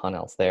not a ton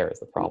else there is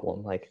the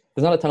problem. Like,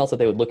 there's not a ton else that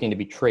they would looking to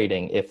be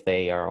trading if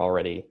they are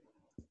already,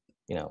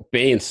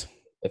 Baines.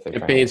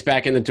 If Baines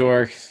back in the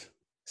door.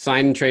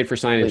 Sign and trade for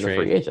sign and trade.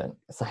 Free agent.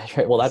 Sign and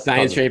trade. Well, that's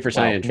sign and trade for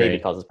sign and trade.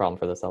 Maybe causes problem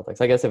for the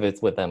Celtics. I guess if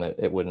it's with them,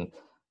 it wouldn't.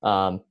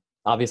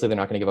 Obviously, they're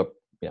not going to give up.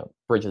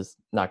 Bridges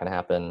not going to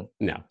happen.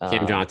 No.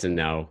 Cam Johnson,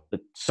 no.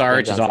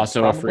 Sarge is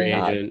also a free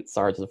agent.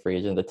 Sarge is a free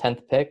agent. The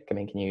 10th pick.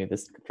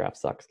 This draft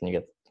sucks. Can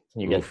you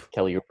get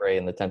Kelly Oubre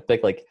in the 10th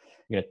pick? Like,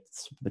 the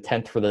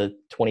 10th for the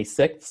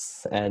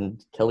 26th,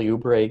 and Kelly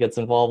Oubre gets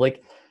involved.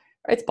 Like,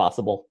 it's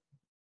possible.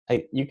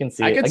 You can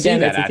see. It's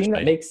a team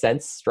that makes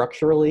sense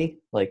structurally.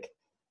 Like.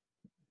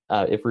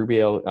 If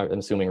Rubio, I'm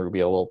assuming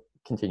Rubio will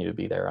continue to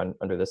be there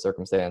under this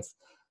circumstance,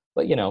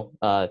 but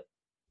I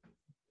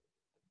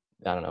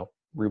don't know,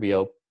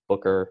 Rubio,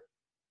 Booker,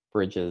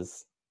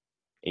 Bridges,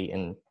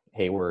 Ayton,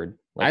 Hayward.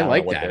 I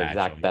like what that. Their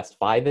exact best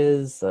 5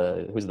 is.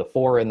 Who's the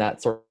 4 in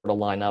that sort of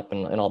lineup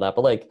and all that.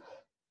 But like,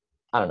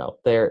 I don't know.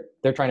 They're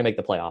trying to make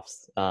the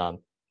playoffs.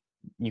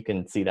 You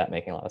can see that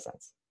making a lot of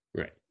sense.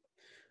 Right.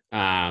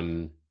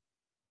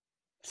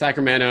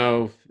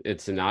 Sacramento,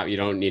 you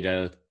don't need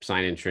a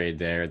sign and trade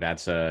there.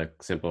 That's a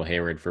simple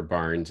Hayward for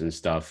Barnes and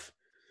stuff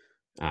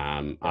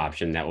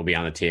option that will be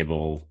on the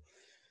table.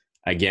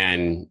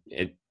 Again,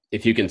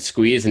 if you can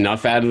squeeze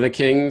enough out of the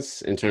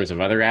Kings in terms of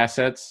other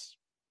assets,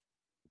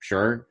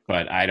 sure.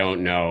 But I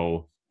don't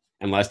know,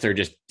 unless they're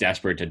just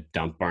desperate to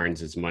dump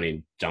Barnes'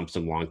 money, dump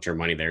some long-term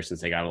money there since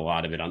they got a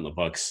lot of it on the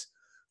books.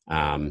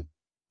 I'm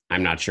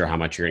not sure how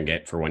much you're going to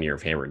get for 1 year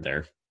of Hayward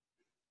there.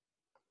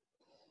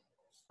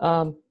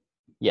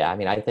 Yeah,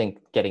 I think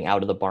getting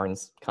out of the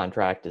Barnes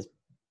contract is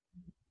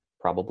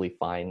probably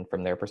fine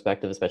from their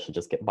perspective, especially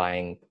just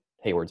buying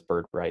Hayward's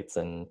bird rights,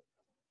 and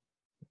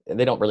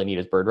they don't really need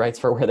his bird rights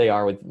for where they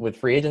are with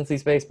free agency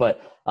space,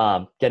 but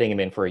getting him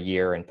in for a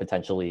year and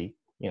potentially,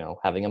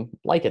 having him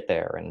like it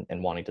there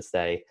and wanting to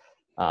stay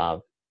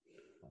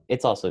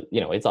it's also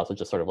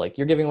just sort of like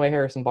you're giving away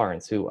Harrison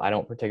Barnes, who I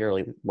don't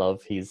particularly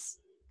love. He's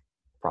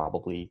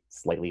probably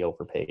slightly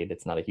overpaid.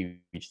 It's not a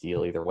huge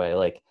deal either way.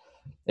 Like,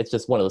 it's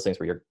just one of those things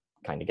where you're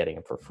kind of getting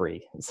him for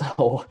free.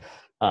 So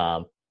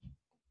I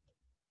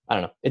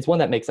don't know. It's one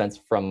that makes sense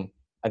from,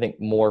 I think,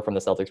 more from the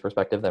Celtics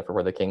perspective than for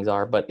where the Kings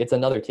are. But it's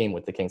another team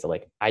with the Kings that,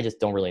 like, I just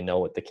don't really know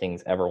what the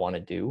Kings ever want to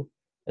do.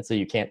 And so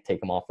you can't take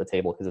them off the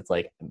table because it's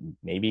like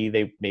maybe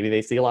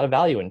they see a lot of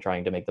value in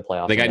trying to make the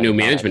playoffs. They got new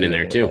management in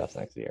there too.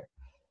 Next year.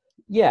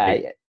 Yeah,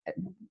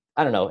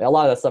 I don't know. A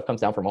lot of that stuff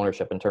comes down from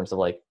ownership in terms of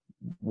like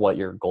what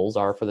your goals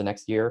are for the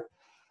next year,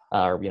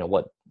 or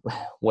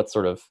what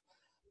sort of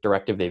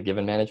directive they've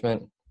given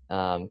management.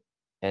 And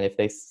if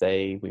they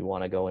say we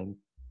want to go and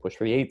push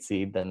for the 8th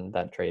seed, then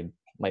that trade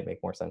might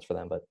make more sense for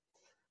them. But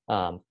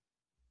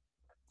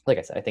like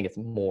I said, I think it's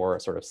more a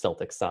sort of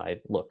Celtic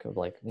side look of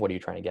like, what are you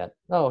trying to get?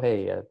 Oh,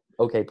 hey, a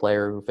okay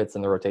player who fits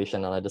in the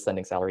rotation on a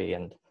descending salary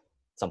and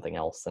something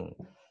else. And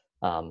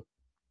I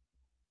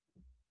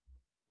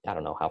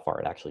don't know how far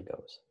it actually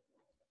goes.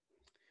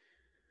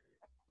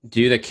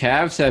 Do the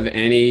Cavs have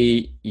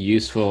any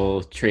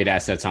useful trade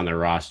assets on their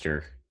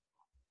roster?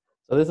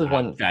 So this is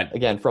one,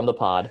 again, from the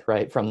pod,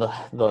 right? From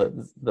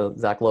the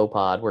Zach Lowe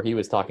pod, where he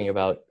was talking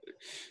about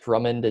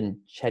Drummond and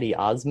Chetty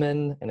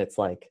Osman. And it's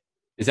like,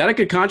 is that a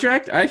good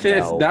contract? I think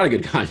it's not a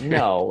good contract.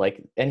 No,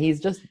 like, and he's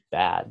just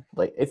bad.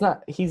 Like, it's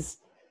not, he's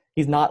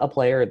not a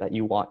player that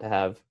you want to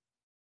have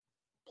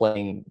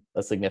playing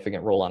a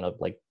significant role on a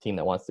like team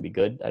that wants to be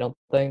good, I don't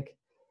think.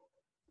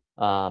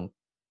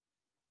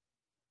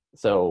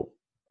 So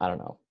I don't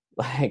know,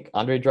 like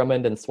Andre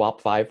Drummond and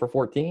swap 5 for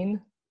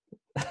 14.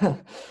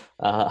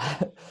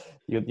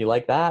 You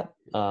like that?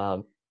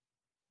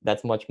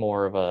 That's much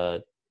more of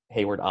a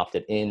Hayward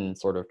opted in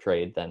sort of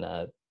trade than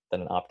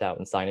an opt out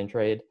and sign in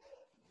trade.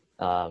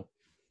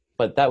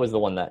 But that was the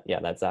one that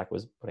Zach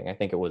was putting. I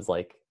think it was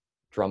like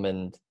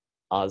Drummond,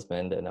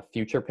 Osmond, and a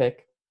future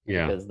pick.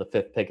 Yeah. Because the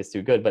 5th pick is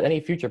too good. But any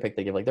future pick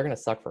they give, like, they're going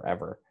to suck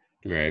forever.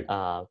 Right.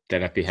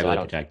 That'd have to be heavily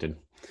protected.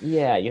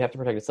 Yeah, you have to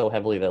protect it so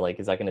heavily that, like,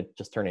 is that going to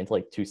just turn into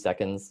like 2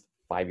 seconds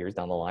 5 years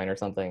down the line or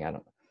something? I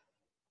don't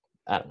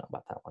know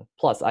about that one.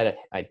 Plus, I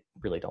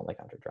really don't like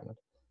Andre Drummond.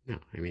 No,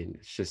 I mean,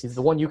 it's just he's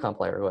the one UConn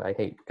player who I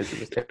hate because he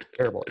was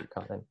terrible at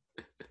UConn and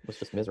was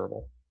just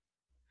miserable.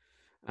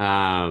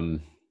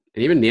 And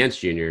even Nance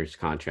Jr.'s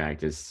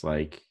contract is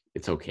like,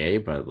 it's okay,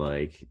 but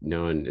like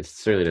it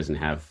certainly doesn't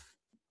have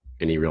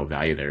any real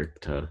value there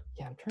to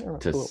I'm trying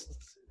to remember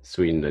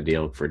sweeten the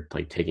deal for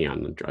like taking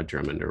on a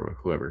Drummond or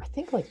whoever. I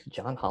think like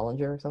John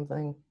Hollinger or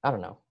something. I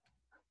don't know.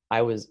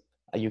 I'll let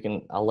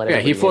it. Yeah,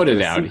 he floated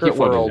it out. Secret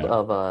world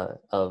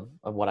of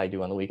what I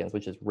do on the weekends,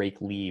 which is rake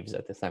leaves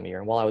at this time of year.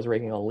 And while I was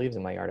raking all the leaves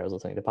in my yard, I was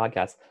listening to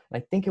podcasts.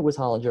 And I think it was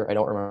Hollinger, I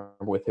don't remember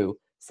with who,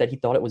 said he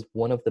thought it was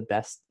one of the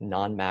best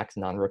non-max,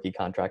 non-rookie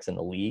contracts in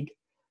the league.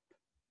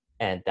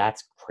 And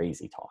that's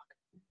crazy talk.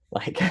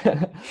 Like,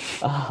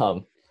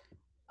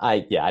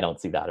 I don't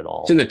see that at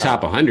all. It's in the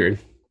top 100.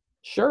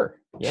 Sure.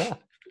 Yeah.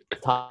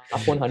 Top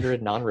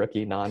 100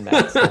 non-rookie,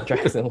 non-max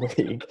contracts in the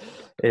league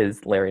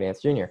is Larry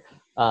Nance Jr.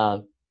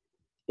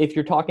 If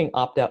you're talking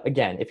opt-out,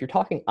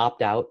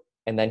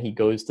 and then he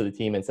goes to the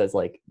team and says,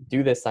 like,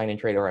 do this sign and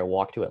trade or I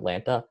walk to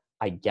Atlanta,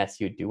 I guess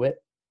you do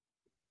it.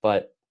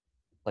 But,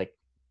 like,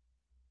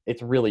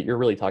 you're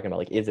really talking about,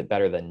 like, is it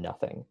better than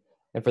nothing?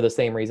 And for the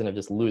same reason of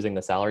just losing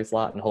the salary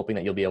slot and hoping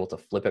that you'll be able to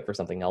flip it for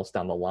something else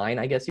down the line,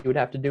 I guess you would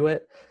have to do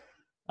it.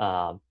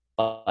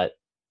 But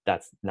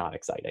that's not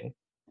exciting.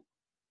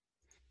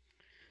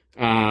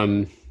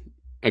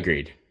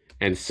 Agreed.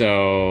 And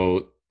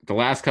so the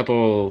last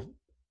couple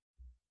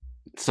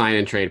sign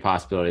and trade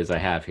possibilities I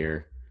have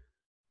here,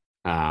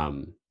 a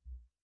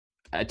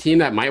team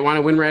that might want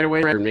to win right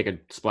away or make a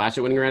splash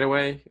at winning right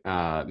away,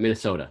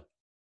 Minnesota.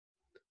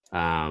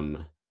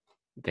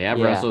 They have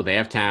Russell, they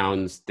have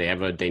Towns,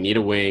 they need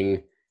a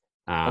wing.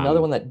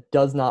 Another one that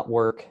does not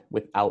work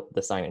without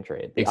the sign and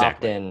trade. The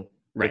opt-in,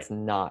 right. It's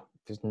not,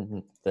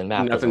 the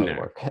math nothing doesn't there.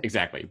 Work.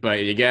 Exactly.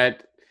 But you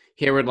get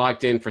Hayward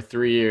locked in for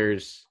 3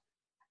 years,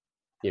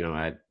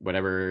 at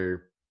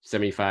whatever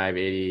 75,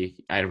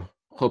 80. I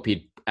hope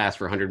he'd ask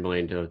for 100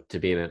 million to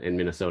be in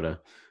Minnesota.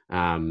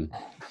 But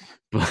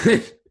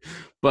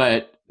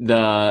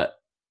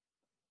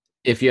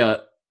if you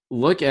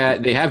look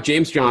at, they have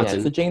James Johnson. Yeah,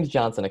 it's the James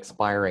Johnson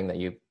expiring that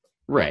you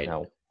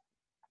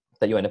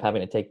that you end up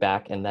having to take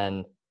back, and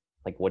then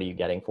like, what are you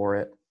getting for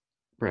it?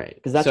 Right.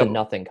 Because that's a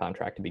nothing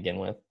contract to begin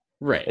with.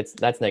 Right.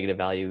 That's negative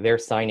value. They're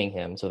signing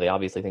him, so they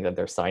obviously think that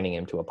they're signing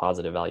him to a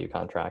positive value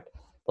contract.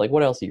 Like,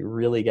 what else are you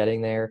really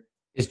getting there?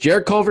 Is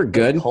Jarrett Culver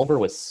good? Culver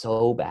was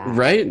so bad.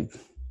 Right.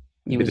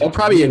 They'll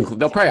probably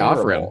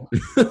offer him.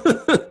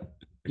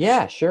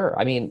 Yeah, sure.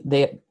 I mean,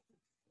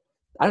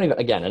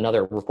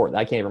 another report,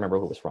 I can't even remember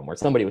who it was from, where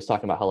somebody was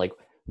talking about how like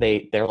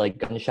they're like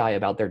gun shy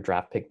about their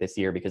draft pick this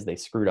year because they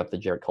screwed up the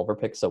Jarrett Culver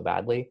pick so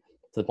badly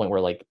to the point where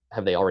like,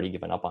 have they already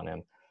given up on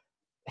him?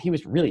 He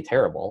was really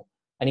terrible.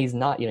 And he's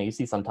not, you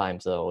see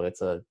sometimes though,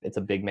 it's a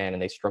big man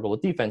and they struggle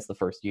with defense the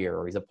first year,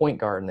 or he's a point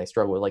guard and they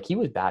struggle with, like, he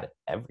was bad at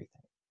everything.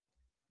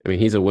 I mean,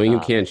 he's a wing who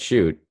can't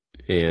shoot.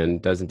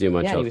 and doesn't do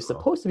much. Yeah, he was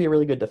supposed to be a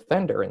really good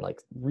defender and like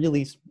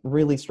really,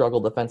 really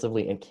struggled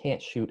defensively and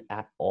can't shoot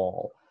at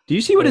all. Do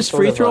you see what his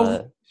free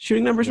throw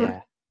shooting numbers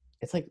were?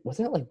 It's like,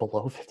 wasn't it like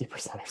below 50%?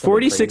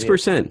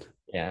 46%.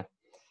 Yeah.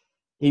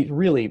 He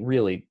really,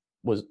 really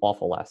was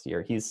awful last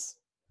year. He's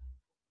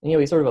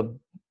sort of a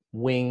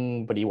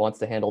wing, but he wants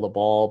to handle the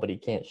ball, but he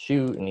can't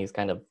shoot. And he's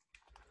kind of,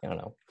 I don't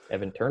know,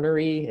 Evan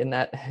Turner-y in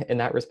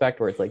that respect,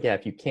 where it's like, yeah,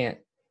 if you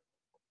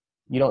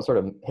don't sort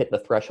of hit the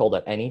threshold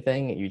at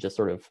anything, you just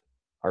sort of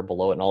are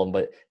below it and all.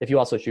 But if you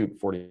also shoot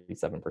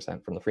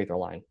 47% from the free throw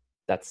line,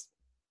 that's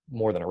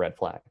more than a red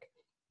flag.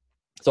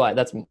 So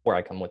that's where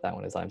I come with that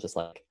one, is I'm just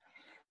like,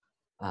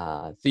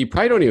 so you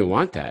probably don't even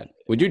want that.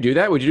 Would you do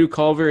that? Would you do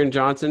Culver and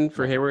Johnson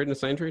for Hayward in a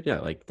sign trade? Yeah,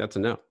 like that's a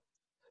no.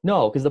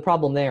 No, because the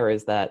problem there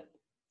is that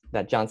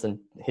Johnson,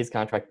 his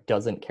contract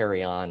doesn't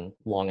carry on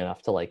long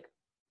enough to like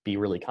be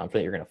really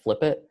confident you're going to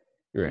flip it.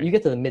 Right. You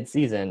get to the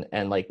mid-season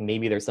and like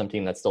maybe there's some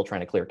team that's still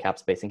trying to clear cap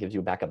space and gives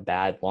you back a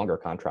bad longer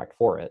contract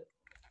for it,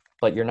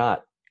 but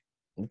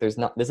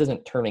this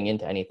isn't turning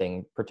into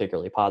anything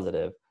particularly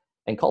positive.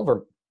 And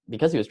Culver,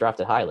 because he was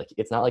drafted high, like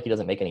it's not like he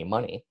doesn't make any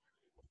money.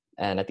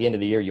 And at the end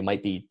of the year, you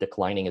might be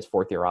declining his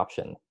fourth-year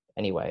option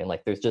anyway. And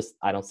like,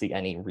 I don't see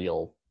any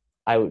real.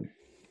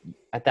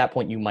 At that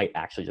point, you might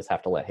actually just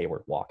have to let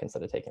Hayward walk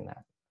instead of taking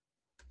that.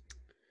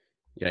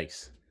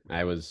 Yikes!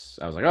 I was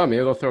like, oh,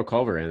 maybe they'll throw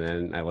Culver, and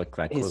then I look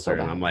that closer,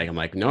 and I'm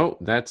like, no,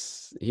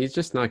 he's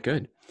just not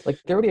good.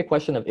 Like there would be a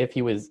question of if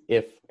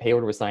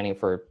Hayward was signing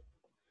for,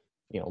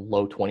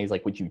 low 20s,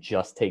 like would you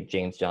just take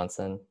James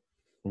Johnson,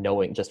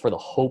 knowing just for the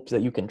hopes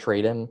that you can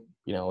trade him,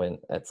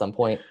 at some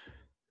point.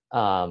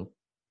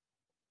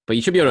 But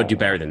you should be able to do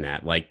better than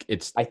that. Like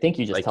I think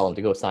you just tell him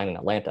to go sign in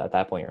Atlanta. At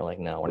that point, you're like,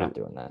 no, we're not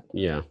doing that.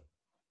 Yeah.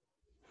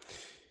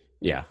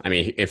 Yeah. I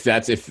mean, if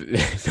that's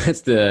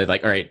the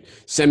like, all right,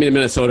 send me to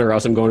Minnesota or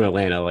else I'm going to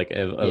Atlanta, like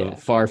a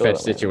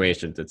far-fetched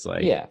situations. It's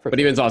like, but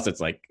even also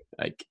it's like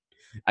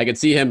I could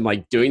see him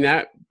like doing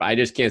that, but I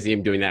just can't see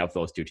him doing that with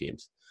those two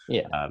teams.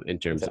 Yeah. In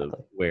terms of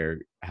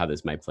how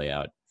this might play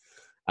out.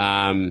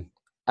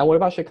 And what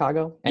about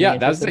Chicago?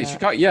 That's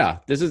Chicago. Yeah,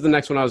 this is the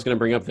next one I was going to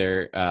bring up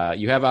there.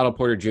 You have Otto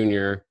Porter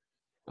Jr.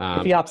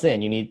 If he opts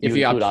in, you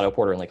include Otto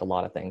Porter in like a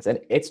lot of things. And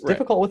it's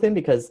difficult with him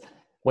because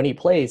when he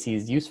plays,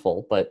 he's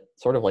useful, but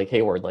sort of like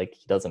Hayward, like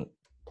he doesn't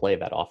play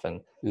that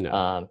often.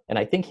 No. And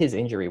I think his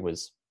injury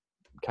was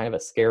kind of a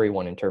scary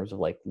one in terms of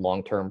like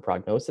long-term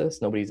prognosis.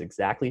 Nobody's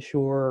exactly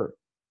sure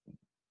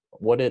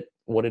what it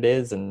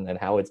is and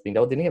how it's being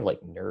dealt. Didn't he have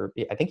like nerve?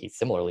 I think he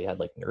similarly had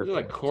like nerve.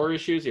 Like core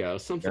issues. Yeah,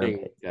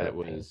 something that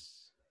was.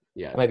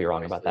 Yeah, I might be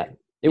wrong about that.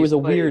 It was a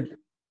weird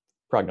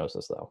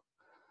prognosis, though.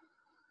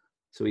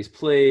 So he's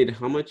played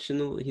how much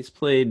he's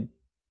played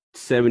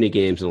 70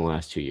 games in the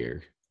last 2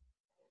 years.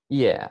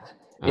 Yeah,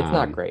 it's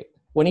not great.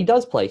 When he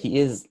does play, he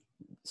is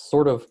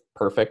sort of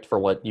perfect for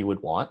what you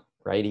would want,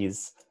 right?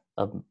 He's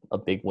a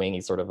big wing.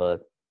 He's sort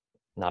of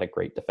not a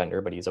great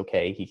defender, but he's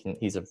okay.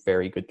 He's a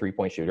very good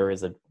 3-point shooter.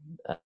 Is a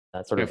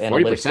sort of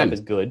analytics stuff is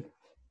good.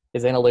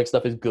 His analytics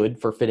stuff is good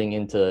for fitting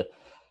into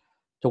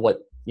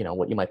what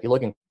you might be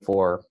looking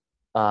for.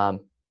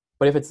 But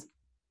if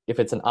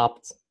it's an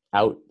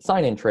opt-out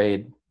sign-in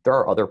trade, there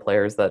are other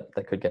players that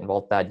could get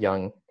involved. Thad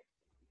Young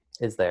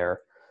is there.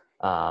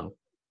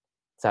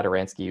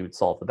 Satoransky would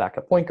solve the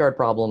backup point guard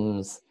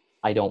problems.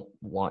 I don't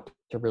want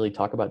to really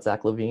talk about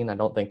Zach LaVine. I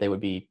don't think they would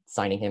be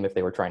signing him if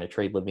they were trying to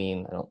trade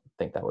LaVine. I don't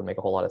think that would make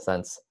a whole lot of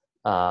sense.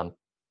 And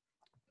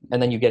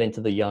then you get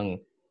into the young,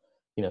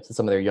 to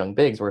some of their young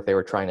bigs, where if they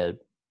were trying to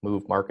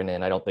move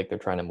Markkanen, I don't think they're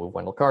trying to move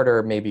Wendell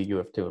Carter. Maybe you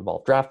have to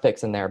involve draft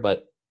picks in there,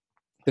 but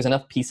there's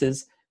enough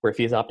pieces where if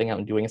he's opting out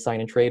and doing a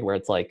sign and trade where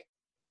it's like,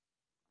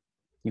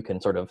 you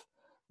can sort of,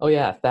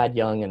 Thad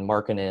Young and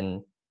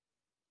Markkanen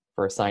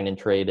for a sign and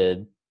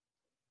traded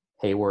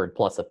Hayward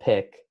plus a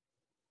pick,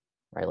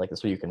 right? Like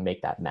this way you can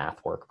make that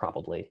math work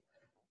probably.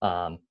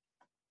 But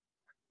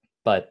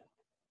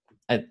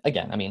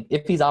again, I mean,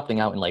 if he's opting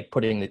out and like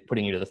putting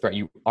you to the threat,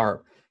 you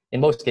are in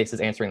most cases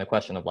answering the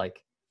question of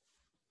like,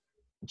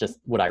 just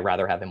would I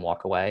rather have him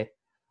walk away?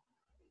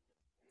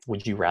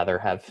 Would you rather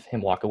have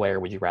him walk away, or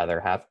would you rather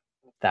have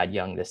Thad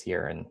Young this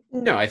year and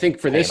no? I think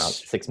for this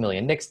 $6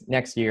 million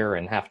next year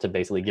and have to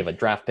basically give a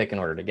draft pick in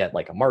order to get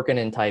like a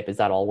Markkanen type. Is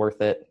that all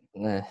worth it?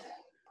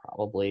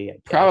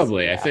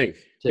 Probably. I think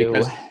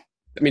because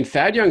I mean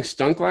Thad Young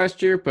stunk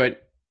last year,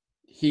 but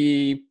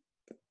he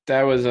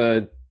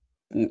wasn't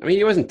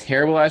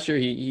terrible last year.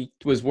 He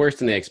was worse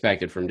than they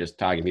expected from just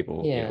talking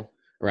people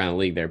around the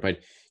league there. But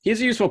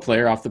he's a useful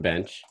player off the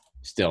bench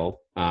still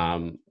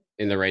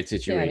in the right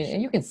situation. Yeah,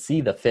 and you can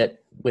see the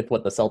fit with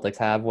what the Celtics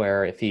have,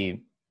 where if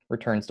he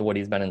returns to what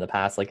he's been in the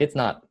past, like it's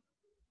not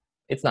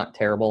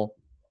terrible.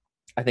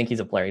 I think he's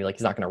a player, like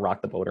he's not going to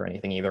rock the boat or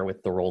anything either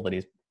with the role that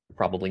he's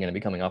probably going to be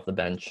coming off the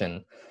bench,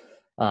 and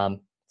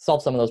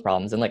solve some of those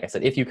problems. And like I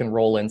said, if you can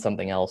roll in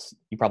something else,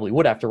 you probably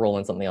would have to roll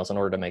in something else in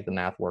order to make the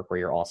math work, where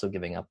you're also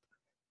giving up,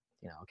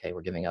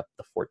 we're giving up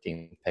the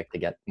 14th pick to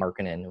get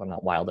Markkanen, who I'm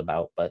not wild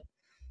about, but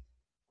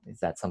is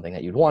that something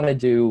that you'd want to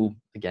do?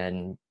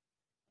 Again,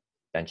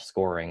 bench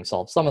scoring,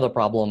 solve some of the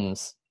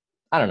problems.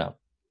 I don't know.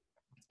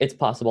 It's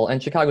possible.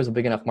 And Chicago's a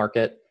big enough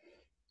market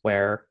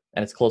where,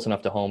 and it's close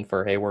enough to home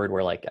for Hayward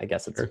where, like, I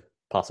guess it's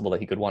possible that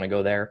he could want to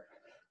go there.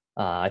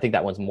 I think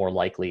that one's more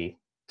likely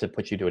to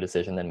put you to a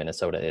decision than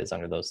Minnesota is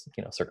under those,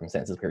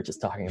 circumstances we were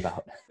just talking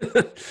about.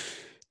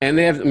 And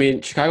they have,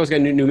 Chicago's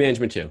got new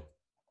management too.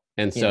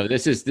 And so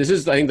this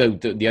is, I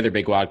think the other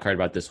big wild card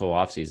about this whole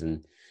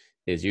offseason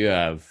is you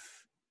have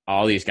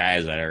all these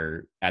guys that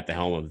are at the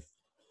helm of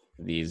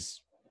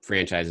these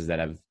franchises that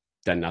have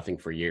done nothing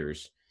for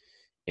years,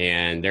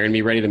 and they're going to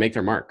be ready to make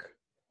their mark.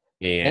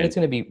 And it's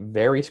going to be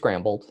very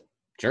scrambled.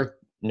 Sure.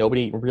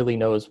 Nobody really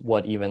knows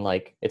what even,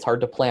 like, it's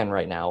hard to plan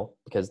right now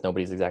because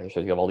nobody's exactly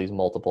sure. You have all these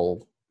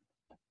multiple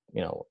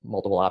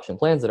option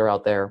plans that are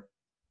out there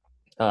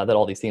that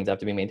all these teams have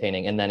to be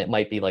maintaining. And then it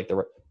might be like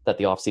that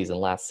the off season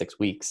lasts 6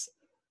 weeks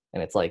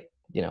and it's like,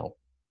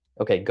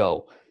 okay,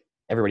 go.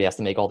 Everybody has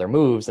to make all their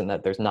moves and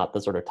that there's not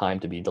the sort of time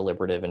to be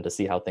deliberative and to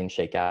see how things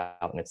shake out.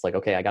 And it's like,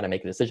 okay, I got to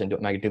make a decision. Am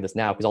I going to do this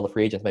now? Because all the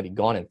free agents might be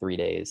gone in 3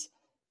 days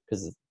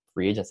because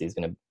free agency is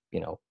going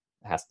to,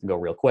 has to go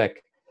real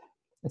quick.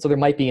 And so there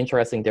might be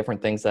interesting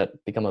different things that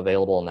become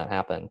available and that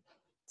happen.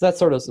 So that's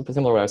sort of similar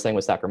to what I was saying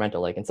with Sacramento.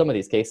 Like in some of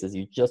these cases,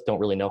 you just don't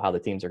really know how the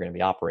teams are going to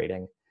be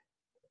operating,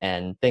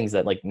 and things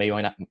that like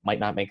might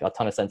not make a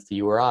ton of sense to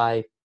you or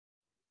I.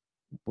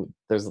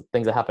 There's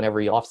things that happen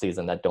every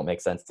offseason that don't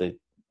make sense to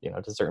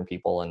to certain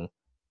people, and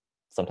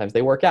sometimes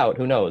they work out.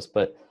 Who knows?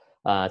 But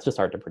it's just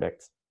hard to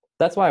predict.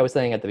 That's why I was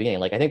saying at the beginning,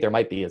 like I think there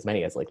might be as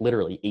many as like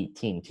literally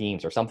 18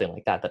 teams or something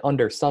like that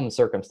under some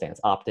circumstance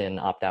opt in,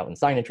 opt out, and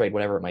sign and trade,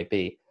 whatever it might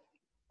be.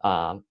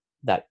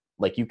 That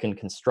like you can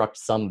construct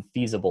some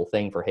feasible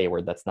thing for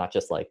Hayward that's not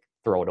just like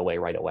throw it away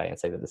right away and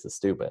say that this is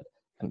stupid.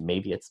 And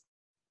maybe it's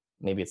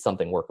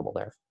something workable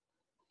there.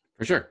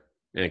 For sure.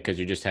 Because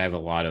you just have a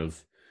lot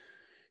of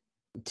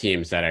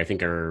teams that I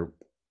think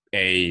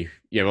you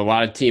have a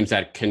lot of teams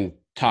that can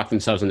talk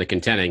themselves into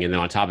contending. And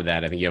then on top of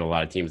that, I think you have a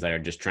lot of teams that are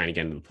just trying to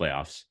get into the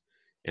playoffs.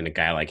 And a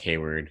guy like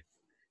Hayward,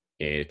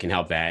 it can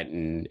help that.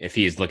 And if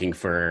he's looking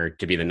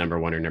to be the number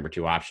 1 or number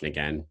 2 option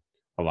again,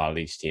 a lot of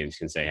these teams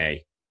can say,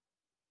 hey,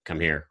 come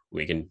here.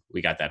 We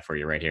got that for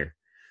you right here.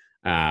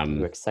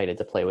 You're excited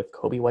to play with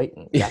Kobe White.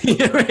 And yeah,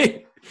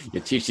 right. You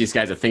teach these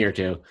guys a thing or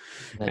two.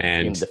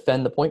 And you can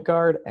defend the point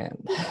guard.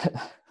 And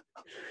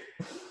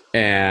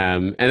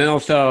then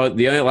also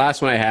the only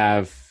last one I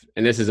have,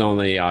 and this is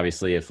only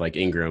obviously if like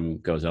Ingram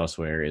goes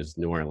elsewhere, is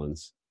New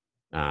Orleans.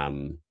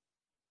 Kind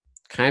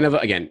of,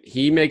 again,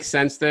 he makes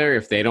sense there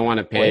if they don't want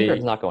to pay. Well,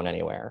 Ingram's not going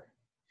anywhere.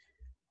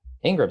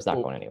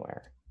 Going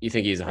anywhere. You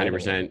think he's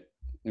 100%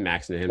 maxing him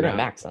out? They're going to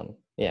max him.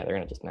 Yeah, they're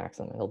going to just max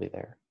him. He'll be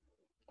there.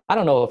 I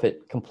don't know if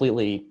it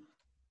completely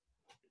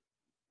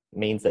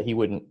means that they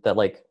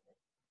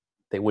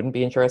wouldn't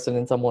be interested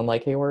in someone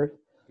like Hayward.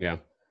 Yeah.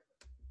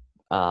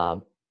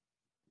 But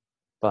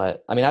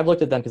I mean, I've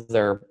looked at them because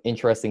there are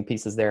interesting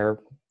pieces there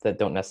that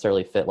don't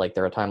necessarily fit like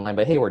their timeline,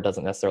 but Hayward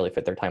doesn't necessarily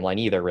fit their timeline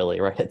either, really,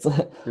 right? It's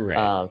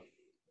right.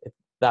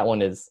 That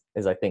one is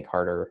I think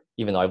harder,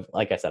 even though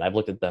like I said, I've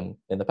looked at them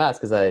in the past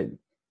because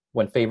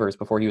when Favors,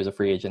 before he was a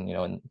free agent,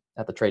 and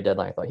at the trade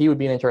deadline, I thought he would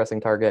be an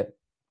interesting target.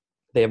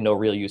 They have no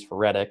real use for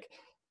Redick,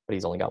 but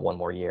he's only got 1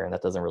 more year, and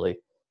that doesn't really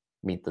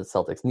meet the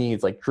Celtics'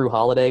 needs. Like Drew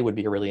Holiday would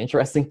be a really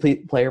interesting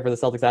player for the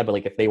Celtics but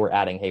like if they were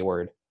adding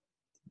Hayward,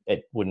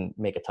 it wouldn't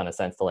make a ton of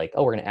sense to like,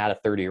 oh, we're going to add a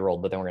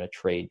 30-year-old, but then we're going to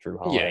trade Drew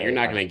Holiday. Yeah, you're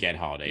not going to get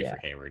Holiday for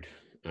Hayward,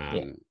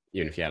 even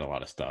if you had a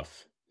lot of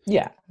stuff.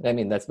 Yeah, I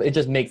mean it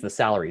just makes the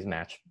salaries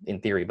match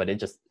in theory, but it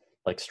just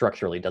like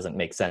structurally doesn't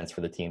make sense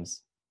for the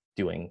teams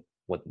doing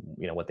what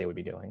they would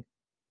be doing.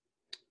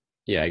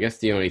 Yeah, I guess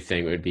the only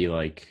thing would be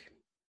like,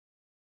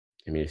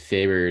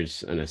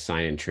 Favors an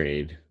sign and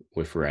trade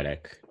with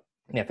Redick.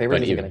 Yeah,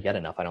 Favors isn't going to get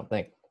enough, I don't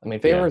think.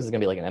 Favors is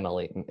going to be like an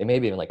MLE. It may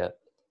be even like a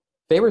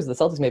Favors. The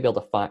Celtics may be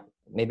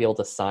able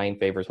to sign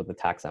Favors with the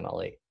tax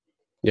MLE.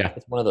 Yeah,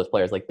 it's one of those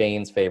players like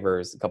Baines,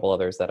 Favors, a couple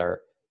others that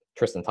are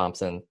Tristan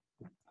Thompson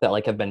that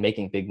like have been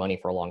making big money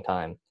for a long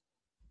time.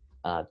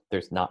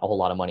 There's not a whole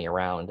lot of money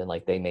around, and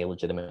like they may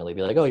legitimately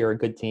be like, oh, you're a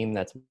good team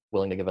that's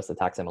willing to give us the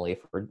tax MLE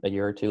for a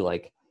year or two.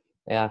 Like,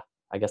 yeah,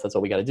 I guess that's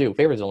what we got to do.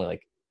 Favors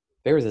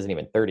isn't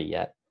even 30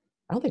 yet.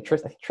 I think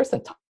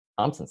Tristan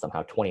Thompson's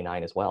somehow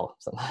 29 as well.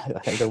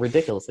 They're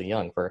ridiculously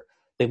young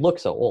they look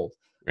so old.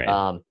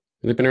 Right.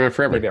 They've been around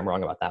forever. Maybe I'm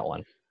wrong about that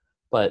one,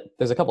 but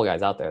there's a couple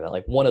guys out there that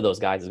like one of those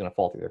guys is going to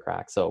fall through the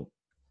cracks. So,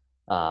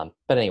 but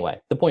anyway,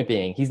 the point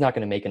being, he's not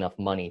going to make enough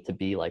money to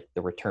be like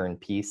the return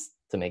piece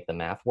to make the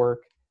math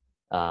work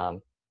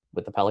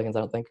with the Pelicans, I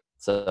don't think.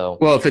 So,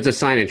 well, if it's a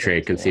sign and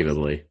trade,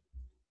 conceively,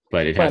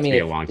 but it has to be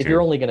a long term. If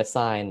you're only going to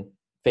sign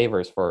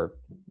Favors for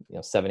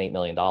 $7-8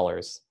 million,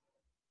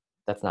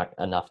 that's not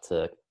enough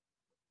to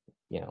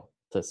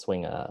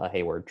swing a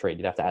Hayward trade.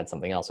 You'd have to add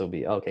something else. It would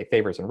be okay,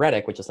 Favors and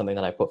Redick, which is something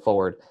that I put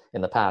forward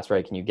in the past,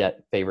 right? Can you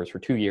get Favors for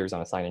 2 years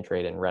on a sign and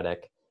trade and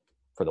Redick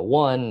for the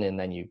 1, and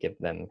then you give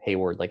them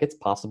Hayward? Like, it's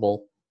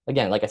possible.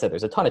 Again, like I said,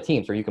 there's a ton of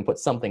teams where you can put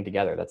something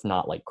together that's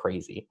not like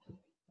crazy.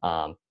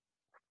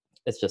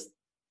 It's just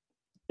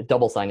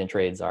double sign and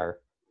trades are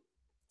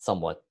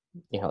somewhat,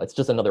 it's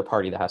just another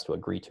party that has to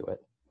agree to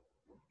it.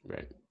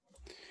 Right.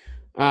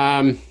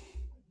 All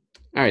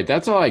right,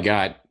 that's all I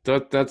got.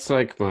 That's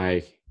like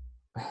my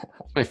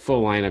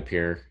full lineup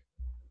here.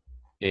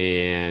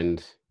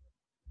 And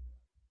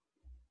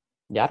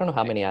yeah, I don't know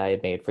how many I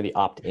had made for the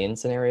opt-in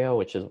scenario,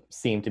 which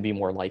seemed to be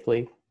more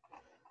likely.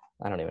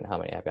 I don't even know how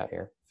many I've got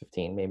here.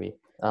 15 maybe.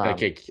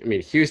 Okay, I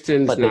mean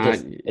Houston's but not.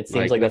 It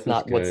seems like that's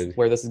not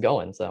where this is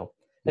going. So,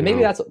 and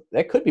maybe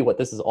that could be what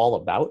this is all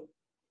about.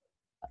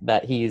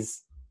 That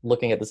he's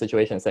looking at the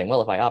situation and saying,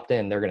 "Well, if I opt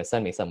in, they're going to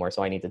send me somewhere,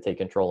 so I need to take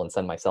control and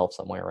send myself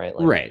somewhere." Right.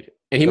 Right.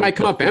 And he might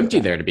come up empty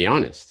there. To be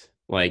honest,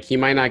 like he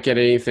might not get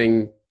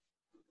anything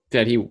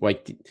that he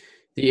like.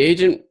 The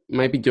agent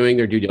might be doing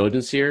their due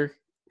diligence here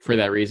for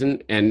that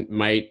reason, and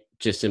might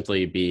just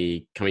simply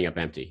be coming up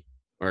empty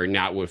or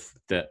not with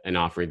an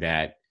offer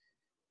that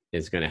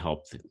is going to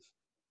help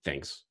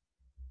things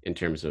in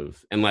terms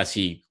of, unless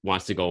he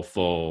wants to go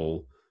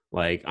full,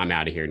 like, I'm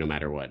out of here no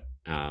matter what,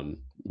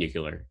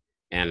 nuclear.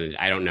 And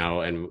I don't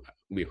know. And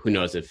who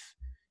knows if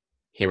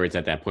Hayward's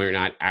at that point or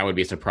not. I would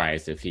be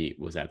surprised if he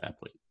was at that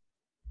point.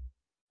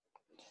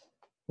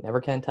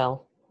 Never can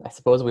tell. I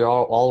suppose we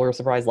all were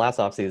surprised last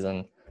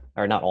offseason,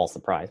 or not all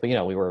surprised, but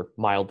we were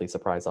mildly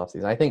surprised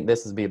offseason. I think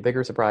this would be a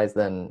bigger surprise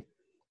than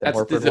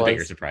Horford this is a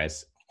bigger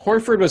surprise.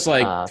 Horford was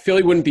like,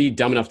 Philly wouldn't be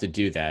dumb enough to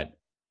do that.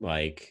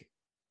 Like,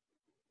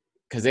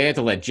 because they had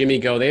to let Jimmy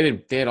go.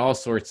 They had all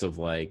sorts of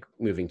like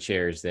moving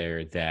chairs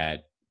there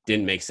that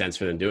didn't make sense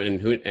for them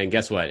doing. And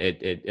guess what?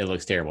 It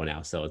looks terrible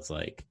now. So it's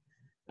like,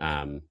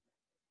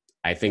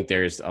 I think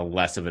there's a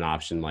less of an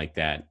option like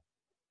that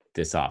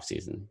this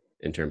offseason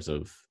in terms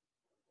of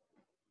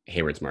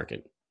Hayward's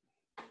market.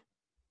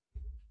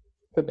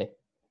 Could be.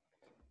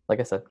 Like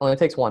I said, only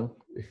takes one,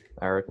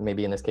 or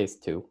maybe in this case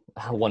two.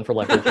 One for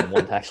leverage and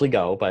one to actually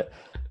go. But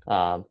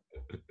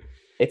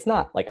it's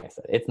not, like I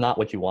said, it's not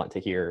what you want to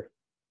hear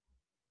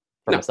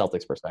from a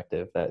Celtics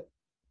perspective that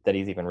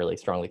he's even really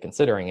strongly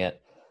considering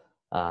it.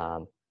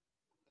 And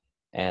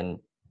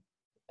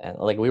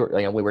like we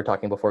were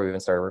talking before we even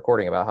started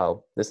recording about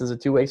how this is a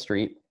two-way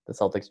street. The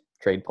Celtics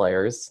trade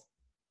players.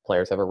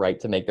 Players have a right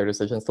to make their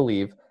decisions to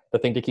leave. The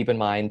thing to keep in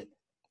mind,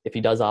 if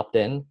he does opt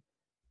in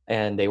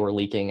and they were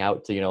leaking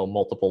out to,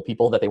 multiple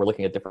people that they were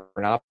looking at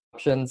different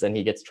options and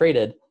he gets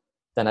traded,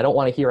 then I don't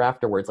want to hear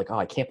afterwards like, oh,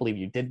 I can't believe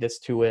you did this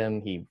to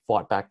him. He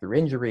fought back through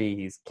injury.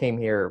 He's came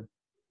here,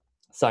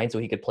 signed so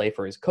he could play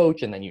for his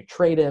coach, and then you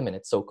trade him and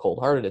it's so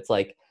cold-hearted. It's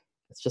like,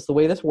 it's just the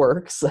way this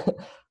works.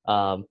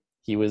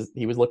 He was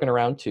looking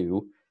around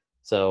too.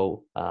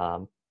 So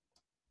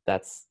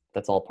that's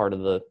all part of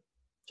the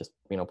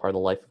part of the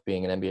life of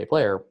being an NBA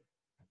player,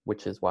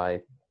 which is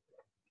why,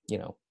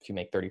 if you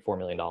make $34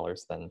 million,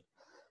 then you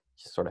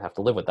sort of have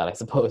to live with that, I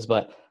suppose.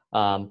 But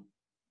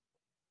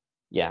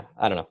yeah,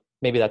 I don't know.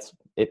 Maybe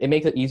it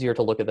makes it easier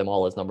to look at them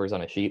all as numbers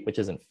on a sheet, which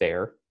isn't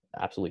fair.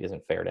 Absolutely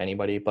isn't fair to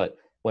anybody. But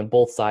when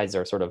both sides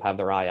are sort of have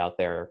their eye out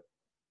there,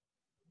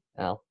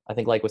 I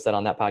think like was said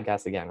on that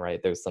podcast again,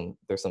 right? There's some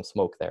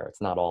smoke there.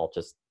 It's not all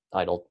just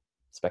idle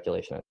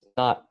speculation. It's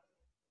not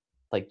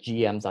like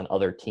GMs on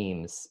other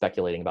teams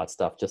speculating about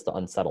stuff just to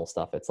unsettle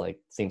stuff. It's like,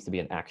 seems to be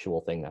an actual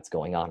thing that's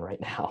going on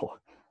right now.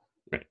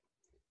 Right.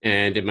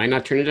 And it might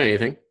not turn into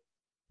anything.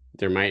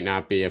 There might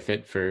not be a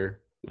fit for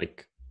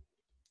like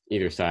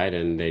either side.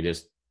 And they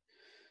just,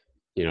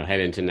 head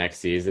into next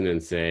season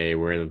and say,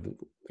 we're going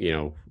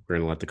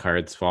to let the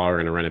cards fall. We're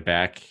going to run it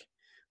back.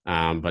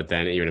 But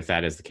then even if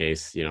that is the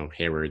case,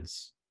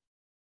 Hayward's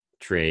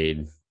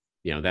trade,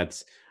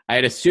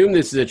 I'd assume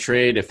this is a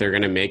trade, if they're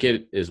going to make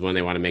it, is when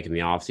they want to make it in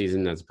the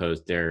offseason, as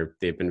opposed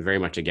they've been very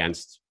much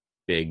against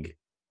big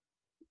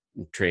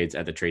trades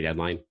at the trade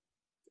deadline.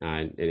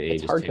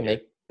 It's hard to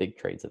make big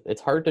trades.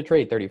 It's hard to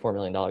trade $34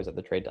 million at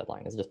the trade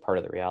deadline. It's just part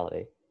of the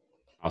reality.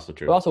 Also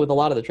true. But also with a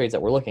lot of the trades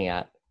that we're looking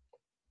at,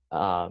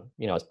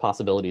 as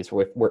possibilities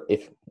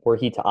if were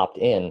he to opt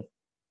in,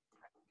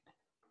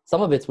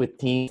 some of it's with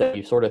teams that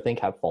you sort of think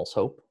have false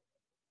hope,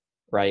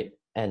 right?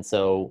 And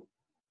so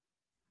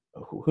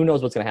who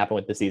knows what's going to happen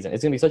with the season?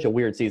 It's going to be such a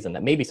weird season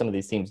that maybe some of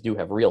these teams do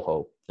have real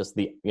hope. Just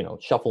the,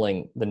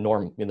 shuffling the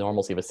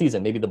normalcy of a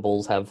season. Maybe the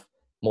Bulls have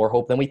more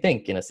hope than we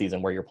think in a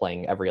season where you're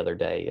playing every other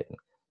day and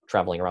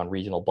traveling around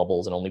regional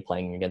bubbles and only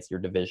playing against your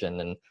division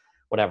and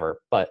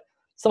whatever. But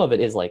some of it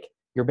is like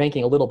you're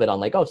banking a little bit on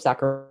like, oh,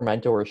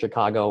 Sacramento or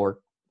Chicago or,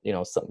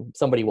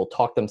 somebody will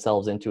talk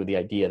themselves into the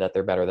idea that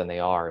they're better than they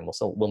are. And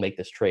we'll make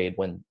this trade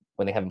when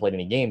they haven't played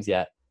any games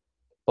yet.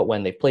 But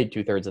when they've played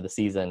 2/3 of the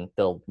season,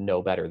 they'll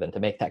know better than to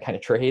make that kind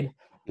of trade.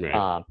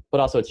 Right. But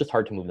also it's just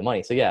hard to move the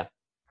money. So yeah,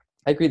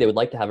 I agree. They would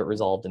like to have it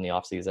resolved in the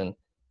offseason.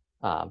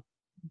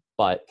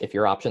 But if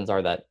your options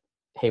are that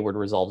Hayward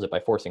resolves it by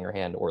forcing your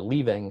hand or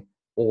leaving,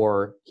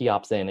 or he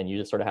opts in and you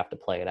just sort of have to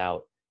play it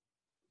out,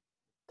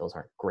 those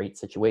aren't great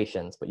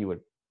situations, but you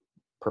would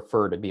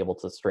prefer to be able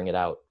to string it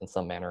out in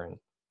some manner and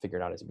figure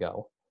it out as you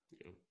go.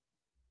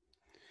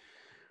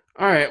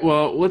 All right.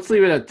 Well, let's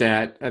leave it at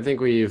that. I think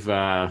we've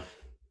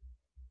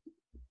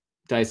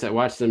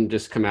watched them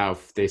just come out.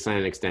 They signed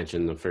an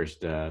extension the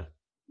first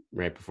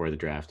right before the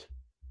draft.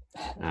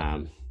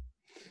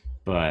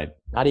 but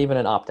not even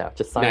an opt-out,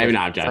 just sign not even it.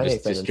 an opt-out, Sign the just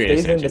extension. straight Stays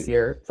extension. in this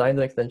year, signs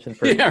an extension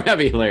for Yeah, that'd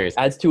be hilarious.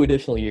 adds 2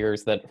 additional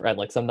years that at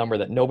like some number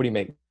that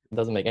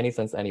doesn't make any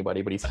sense to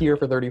anybody, but he's here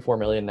for 34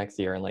 million next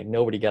year, and like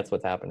nobody gets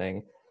what's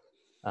happening.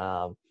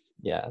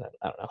 Yeah,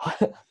 I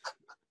don't know.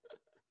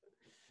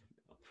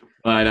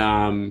 But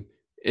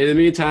in the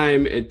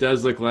meantime, it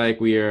does look like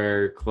we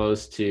are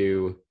close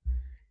to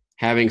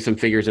having some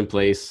figures in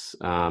place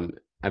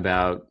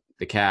about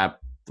the cap,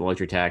 the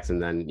luxury tax,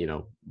 and then,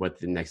 what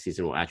the next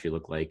season will actually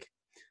look like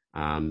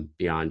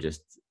beyond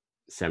just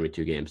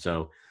 72 games.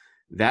 So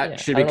that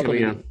should be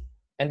coming out.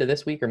 End of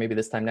this week or maybe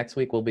this time next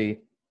week, we'll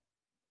be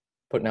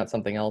putting out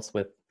something else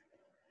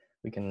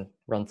we can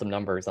run some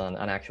numbers on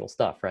actual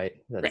stuff, right?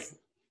 That's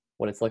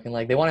what it's looking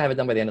like. They want to have it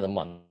done by the end of the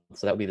month,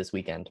 so that would be this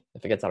weekend.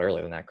 If it gets out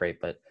earlier than that,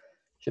 great, but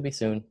should be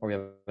soon, or we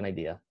have an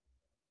idea.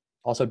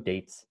 Also,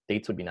 dates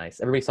would be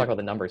nice. Everybody's talking about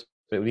the numbers,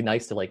 but it would be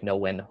nice to like know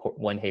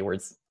when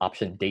Hayward's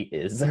option date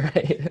is,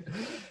 right?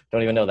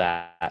 Don't even know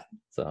that.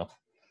 So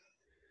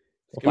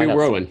it's gonna be a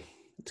whirlwind.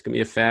 It's gonna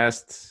be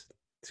it's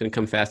gonna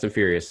come fast and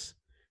furious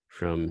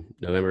from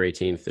November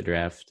 18th, the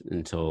draft,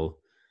 until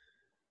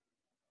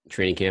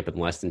training camp in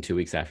less than 2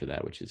 weeks after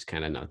that, which is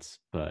kind of nuts.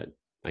 But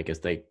I guess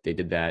they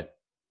did that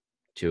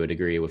to a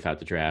degree without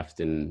the draft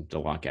and the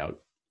lockout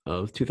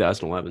of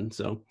 2011.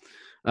 So,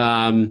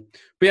 but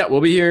yeah,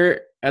 we'll be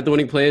here at the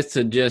Winning Plays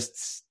to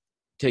just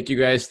take you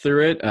guys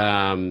through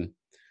it.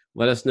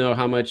 Let us know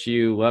how much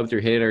you loved or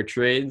hated our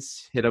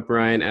trades. Hit up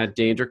Ryan at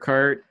Danger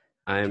Cart.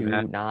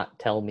 Do not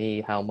tell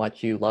me how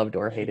much you loved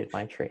or hated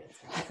my trades.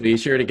 Be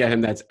sure to get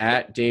him. That's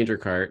at Danger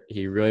Cart.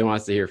 He really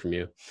wants to hear from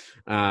you.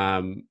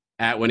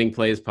 At Winning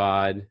Plays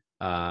Pod,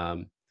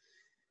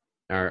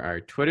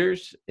 our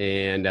Twitters,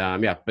 and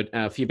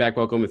but feedback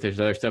welcome. If there's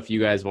other stuff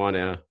you guys want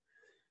to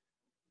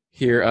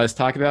hear us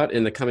talk about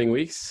in the coming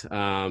weeks,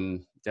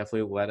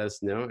 definitely let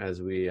us know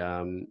as we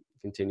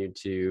continue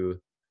to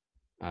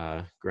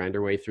grind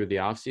our way through the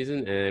off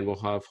season, and we'll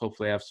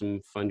hopefully have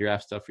some fun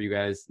draft stuff for you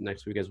guys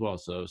next week as well.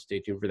 So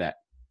stay tuned for that.